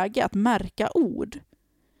läge att märka ord.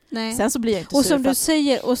 Nej. Sen så blir jag inte och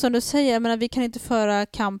som du säger, jag menar, vi kan inte föra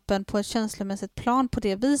kampen på ett känslomässigt plan på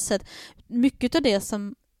det viset. Mycket av det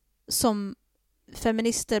som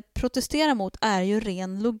feminister protesterar mot är ju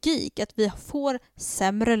ren logik. Att vi får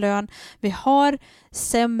sämre lön, vi har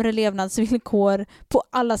sämre levnadsvillkor på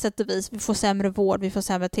alla sätt och vis. Vi får sämre vård, vi får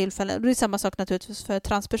sämre tillfällen. Det är samma sak naturligtvis för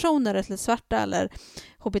transpersoner eller svarta eller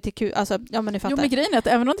HBTQ. Alltså, ja, men ni fattar. Jo, men grejen är att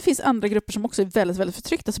även om det finns andra grupper som också är väldigt, väldigt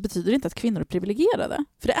förtryckta så betyder det inte att kvinnor är privilegierade.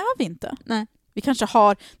 För det är vi inte. Nej. Vi kanske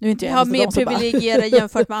har, nu är inte jag vi har mer privilegierade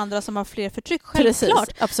jämfört med andra som har fler förtryck, självklart.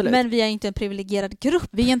 Precis, absolut. Men vi är inte en privilegierad grupp.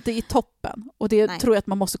 Vi är inte i toppen. Och det tror jag att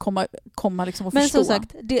man måste komma liksom och förstå. Men som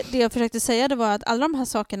sagt, det jag försökte säga det var att alla de här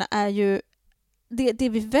sakerna är ju det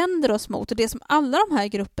vi vänder oss mot, och det som alla de här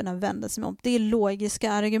grupperna vänder sig mot, det är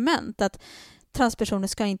logiska argument. Att transpersoner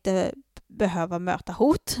ska inte behöva möta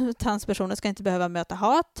hot, transpersoner ska inte behöva möta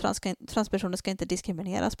hat, transpersoner ska inte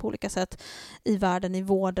diskrimineras på olika sätt i världen, i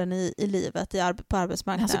vården, i livet, på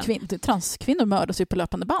arbetsmarknaden. Alltså transkvinnor mördas ju på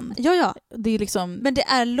löpande band. Ja. Det är liksom, men det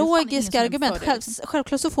är logiska argument.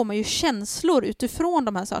 Självklart så får man ju känslor utifrån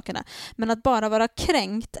de här sakerna. Men att bara vara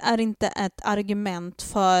kränkt är inte ett argument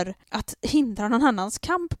för att hindra någon annans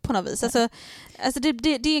kamp på något vis. Alltså det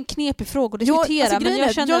är en knepig fråga att diskutera.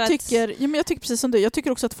 Men jag tycker precis som du. Jag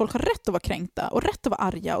tycker också att folk har rätt att vara kränkta och rätt att vara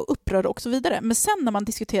arga och upprörda och så vidare. Men sen när man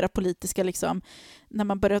diskuterar politiska, liksom, när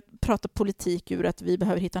man börjar prata politik ur att vi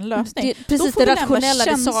behöver hitta en lösning, precis, då får det vi rationella,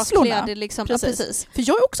 det sakliga. Det liksom, precis. För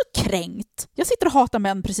jag är också kränkt. Jag sitter och hatar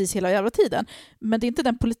män precis hela jävla tiden. Men det är inte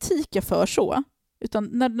den politik jag för så. Utan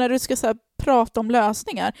när du ska så här, prata om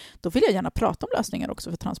lösningar, då vill jag gärna prata om lösningar också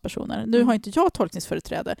för transpersoner. Nu har inte jag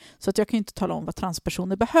tolkningsföreträde, så att jag kan inte tala om vad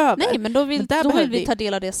transpersoner behöver. Nej, men då vill vi ta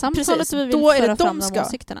del av det samtalet. Precis, och vi vill då är föra det fram de de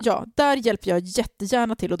åsikterna. Ja, där hjälper jag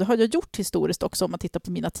jättegärna till, och det har jag gjort historiskt också om man tittar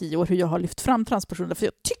på mina 10 år, hur jag har lyft fram transpersoner, för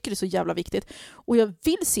jag tycker det är så jävla viktigt. Och jag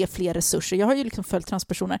vill se fler resurser. Jag har ju liksom följt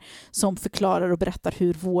transpersoner som förklarar och berättar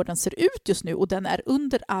hur vården ser ut just nu, och den är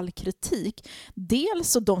under all kritik. Dels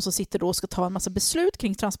så de som sitter då och ska ta en massa beslut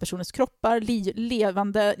kring transpersoners kroppar,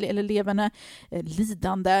 levande,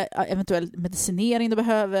 lidande, eventuell medicinering de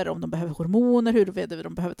behöver, om de behöver hormoner, hur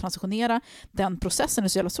de behöver transitionera. Den processen är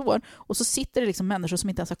så jävla svår. Och så sitter det liksom människor som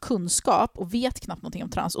inte ens har kunskap och vet knappt någonting om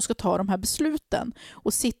trans och ska ta de här besluten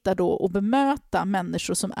och sitta då och bemöta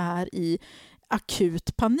människor som är i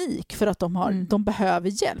akut panik för att de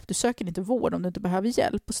behöver hjälp. Du söker inte vård om du inte behöver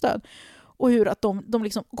hjälp och stöd. Och hur att de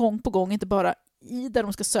liksom gång på gång, inte bara där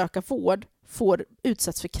de ska söka vård, får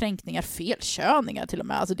utsätts för kränkningar, felkörningar till och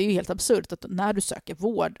med. Alltså det är ju helt absurt att när du söker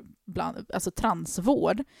vård, alltså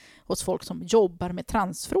transvård hos folk som jobbar med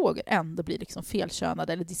transfrågor, ändå blir liksom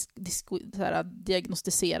felkönade eller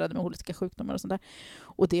diagnostiserade med olika sjukdomar och sånt där.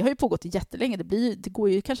 Och det har ju pågått jättelänge. Det går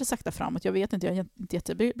ju kanske sakta framåt. Jag vet inte, jag har inte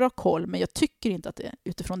jättebra koll, men jag tycker inte att det,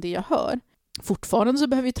 utifrån det jag hör. Fortfarande så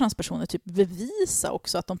behöver ju transpersoner typ bevisa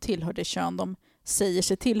också att de tillhör det kön de säger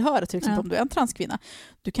sig tillhöra. Till exempel om du är en transkvinna.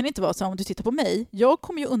 Du kan inte vara så, om du tittar på mig, jag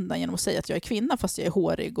kommer ju undan genom att säga att jag är kvinna fast jag är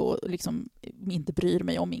hårig och liksom inte bryr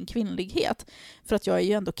mig om min kvinnlighet. För att jag är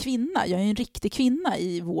ju ändå kvinna. Jag är en riktig kvinna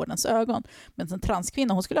i vårdens ögon. Men en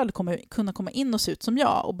transkvinna, hon skulle aldrig kunna komma in och se ut som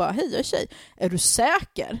jag och bara, hej, jag är tjej. Är du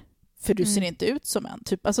säker? För du ser inte ut som en.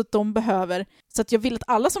 Typ, alltså att de behöver... Så att jag vill att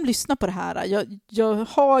alla som lyssnar på det här... Jag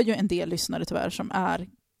har ju en del lyssnare tyvärr som är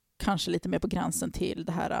kanske lite mer på gränsen till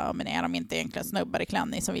det här, men är de inte egentligen snubbar i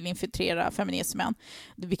klänning som vill infiltrera feminismen?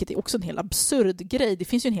 Vilket är också en hel absurd grej. Det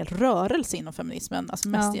finns ju en hel rörelse inom feminismen, alltså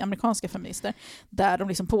mest i amerikanska feminister, där de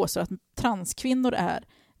liksom påstår att transkvinnor är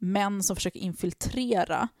män som försöker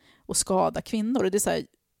infiltrera och skada kvinnor. Och det är så här,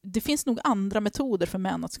 det finns nog andra metoder för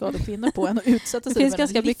män att skada kvinnor på än att utsätta sig för en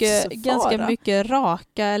livsfara. Det finns ganska mycket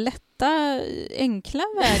raka, lätta, enkla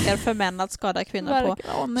vägar för män att skada kvinnor på.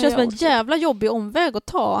 Det känns som en jävla jobbig omväg att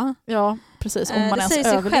ta. Ja, precis. Om man ens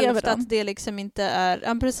överlever den. Det säger sig självt den. Att det liksom inte är...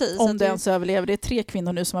 Ja, precis. Om det ens överlever. Det är 3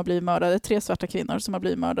 kvinnor nu som har blivit mördade. 3 svarta kvinnor som har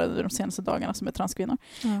blivit mördade de senaste dagarna som är transkvinnor.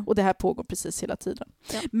 Och det här pågår precis hela tiden.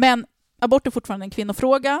 Ja. Men abort är fortfarande en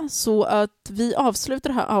kvinnofråga, så att vi avslutar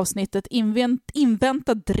det här avsnittet,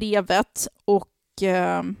 invänta drevet, och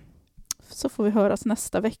så får vi höras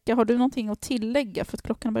nästa vecka. Har du någonting att tillägga, för att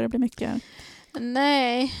klockan börjar bli mycket?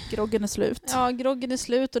 Nej. Groggen är slut. Ja, groggen är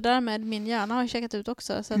slut, och därmed min hjärna har checkat ut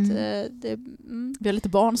också. Så att, Vi har lite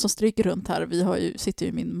barn som stryker runt här. Vi sitter ju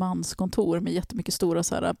i min mans kontor med jättemycket stora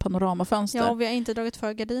så här panoramafönster. Ja, och vi har inte dragit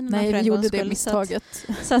för gardinerna. Nej, för vi gjorde det misstaget.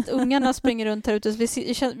 Så att ungarna springer runt här ute.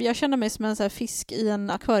 Jag känner mig som en så här fisk i en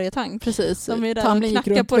akvarietank. Precis. De är där och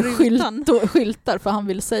knackar på rutan. Skyltar för han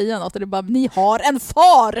vill säga något. Och det är bara, ni har en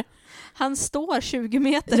far! Han står 20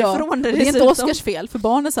 meter ifrån det. Det är inte Oscars fel, för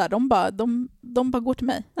barnen så här, de bara går till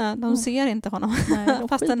mig. Ja, de ser inte honom. Nej,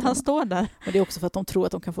 fastän han står där. Men det är också för att de tror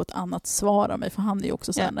att de kan få ett annat svar av mig, för han är ju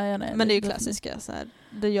också så här, nej. Men det är ju klassiska, så här,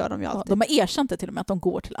 det gör de ju alltid. Ja, de har erkänt det till och med, att de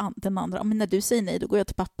går till den andra. Men när du säger nej, då går jag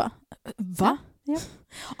till pappa. Va?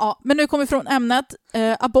 Ja, men nu kommer vi från ämnet.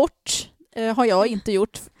 Abort har jag inte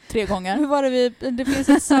gjort 3 gånger. Hur var det finns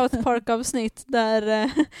ett South Park-avsnitt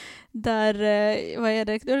där vad är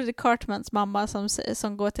det? Då är det Cartmans mamma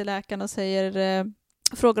som går till läkaren och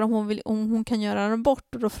frågar om hon kan göra en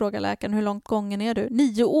abort, och då frågar läkaren hur långt gången är du?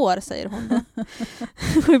 9 år, säger hon då.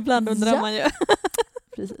 Och ibland undrar man ju.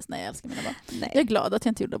 Precis, nej, jag älskar mina barn. Nej. Jag är glad att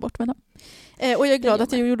jag inte gjorde abort med dem. Och jag är glad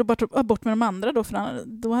att jag gjorde abort med de andra då, för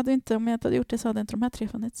då hade inte, om jag inte hade gjort det så hade inte de här 3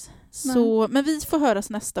 funnits. Så, men vi får höras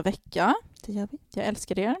nästa vecka. Det gör vi. Jag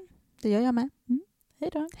älskar er. Det gör jag med. Hej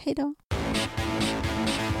då. Hej då.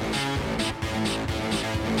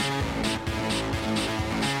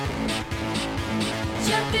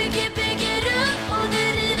 Jag bygger upp och du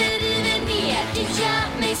river ner. Du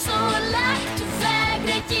gör mig så lack, du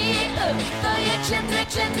vägrar ge upp. För jag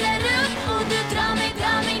klättrar upp och du drar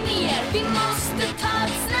mig ner. Vi måste ta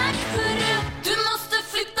ett snack, hörru. Du måste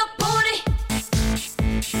flytta på dig.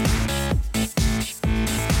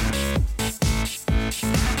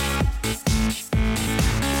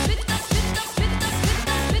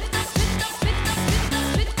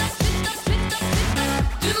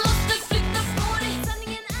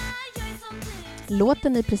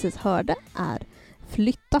 Låten ni precis hörde är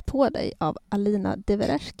Flytta på dig av Alina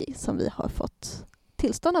Devereski, som vi har fått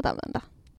tillstånd att använda.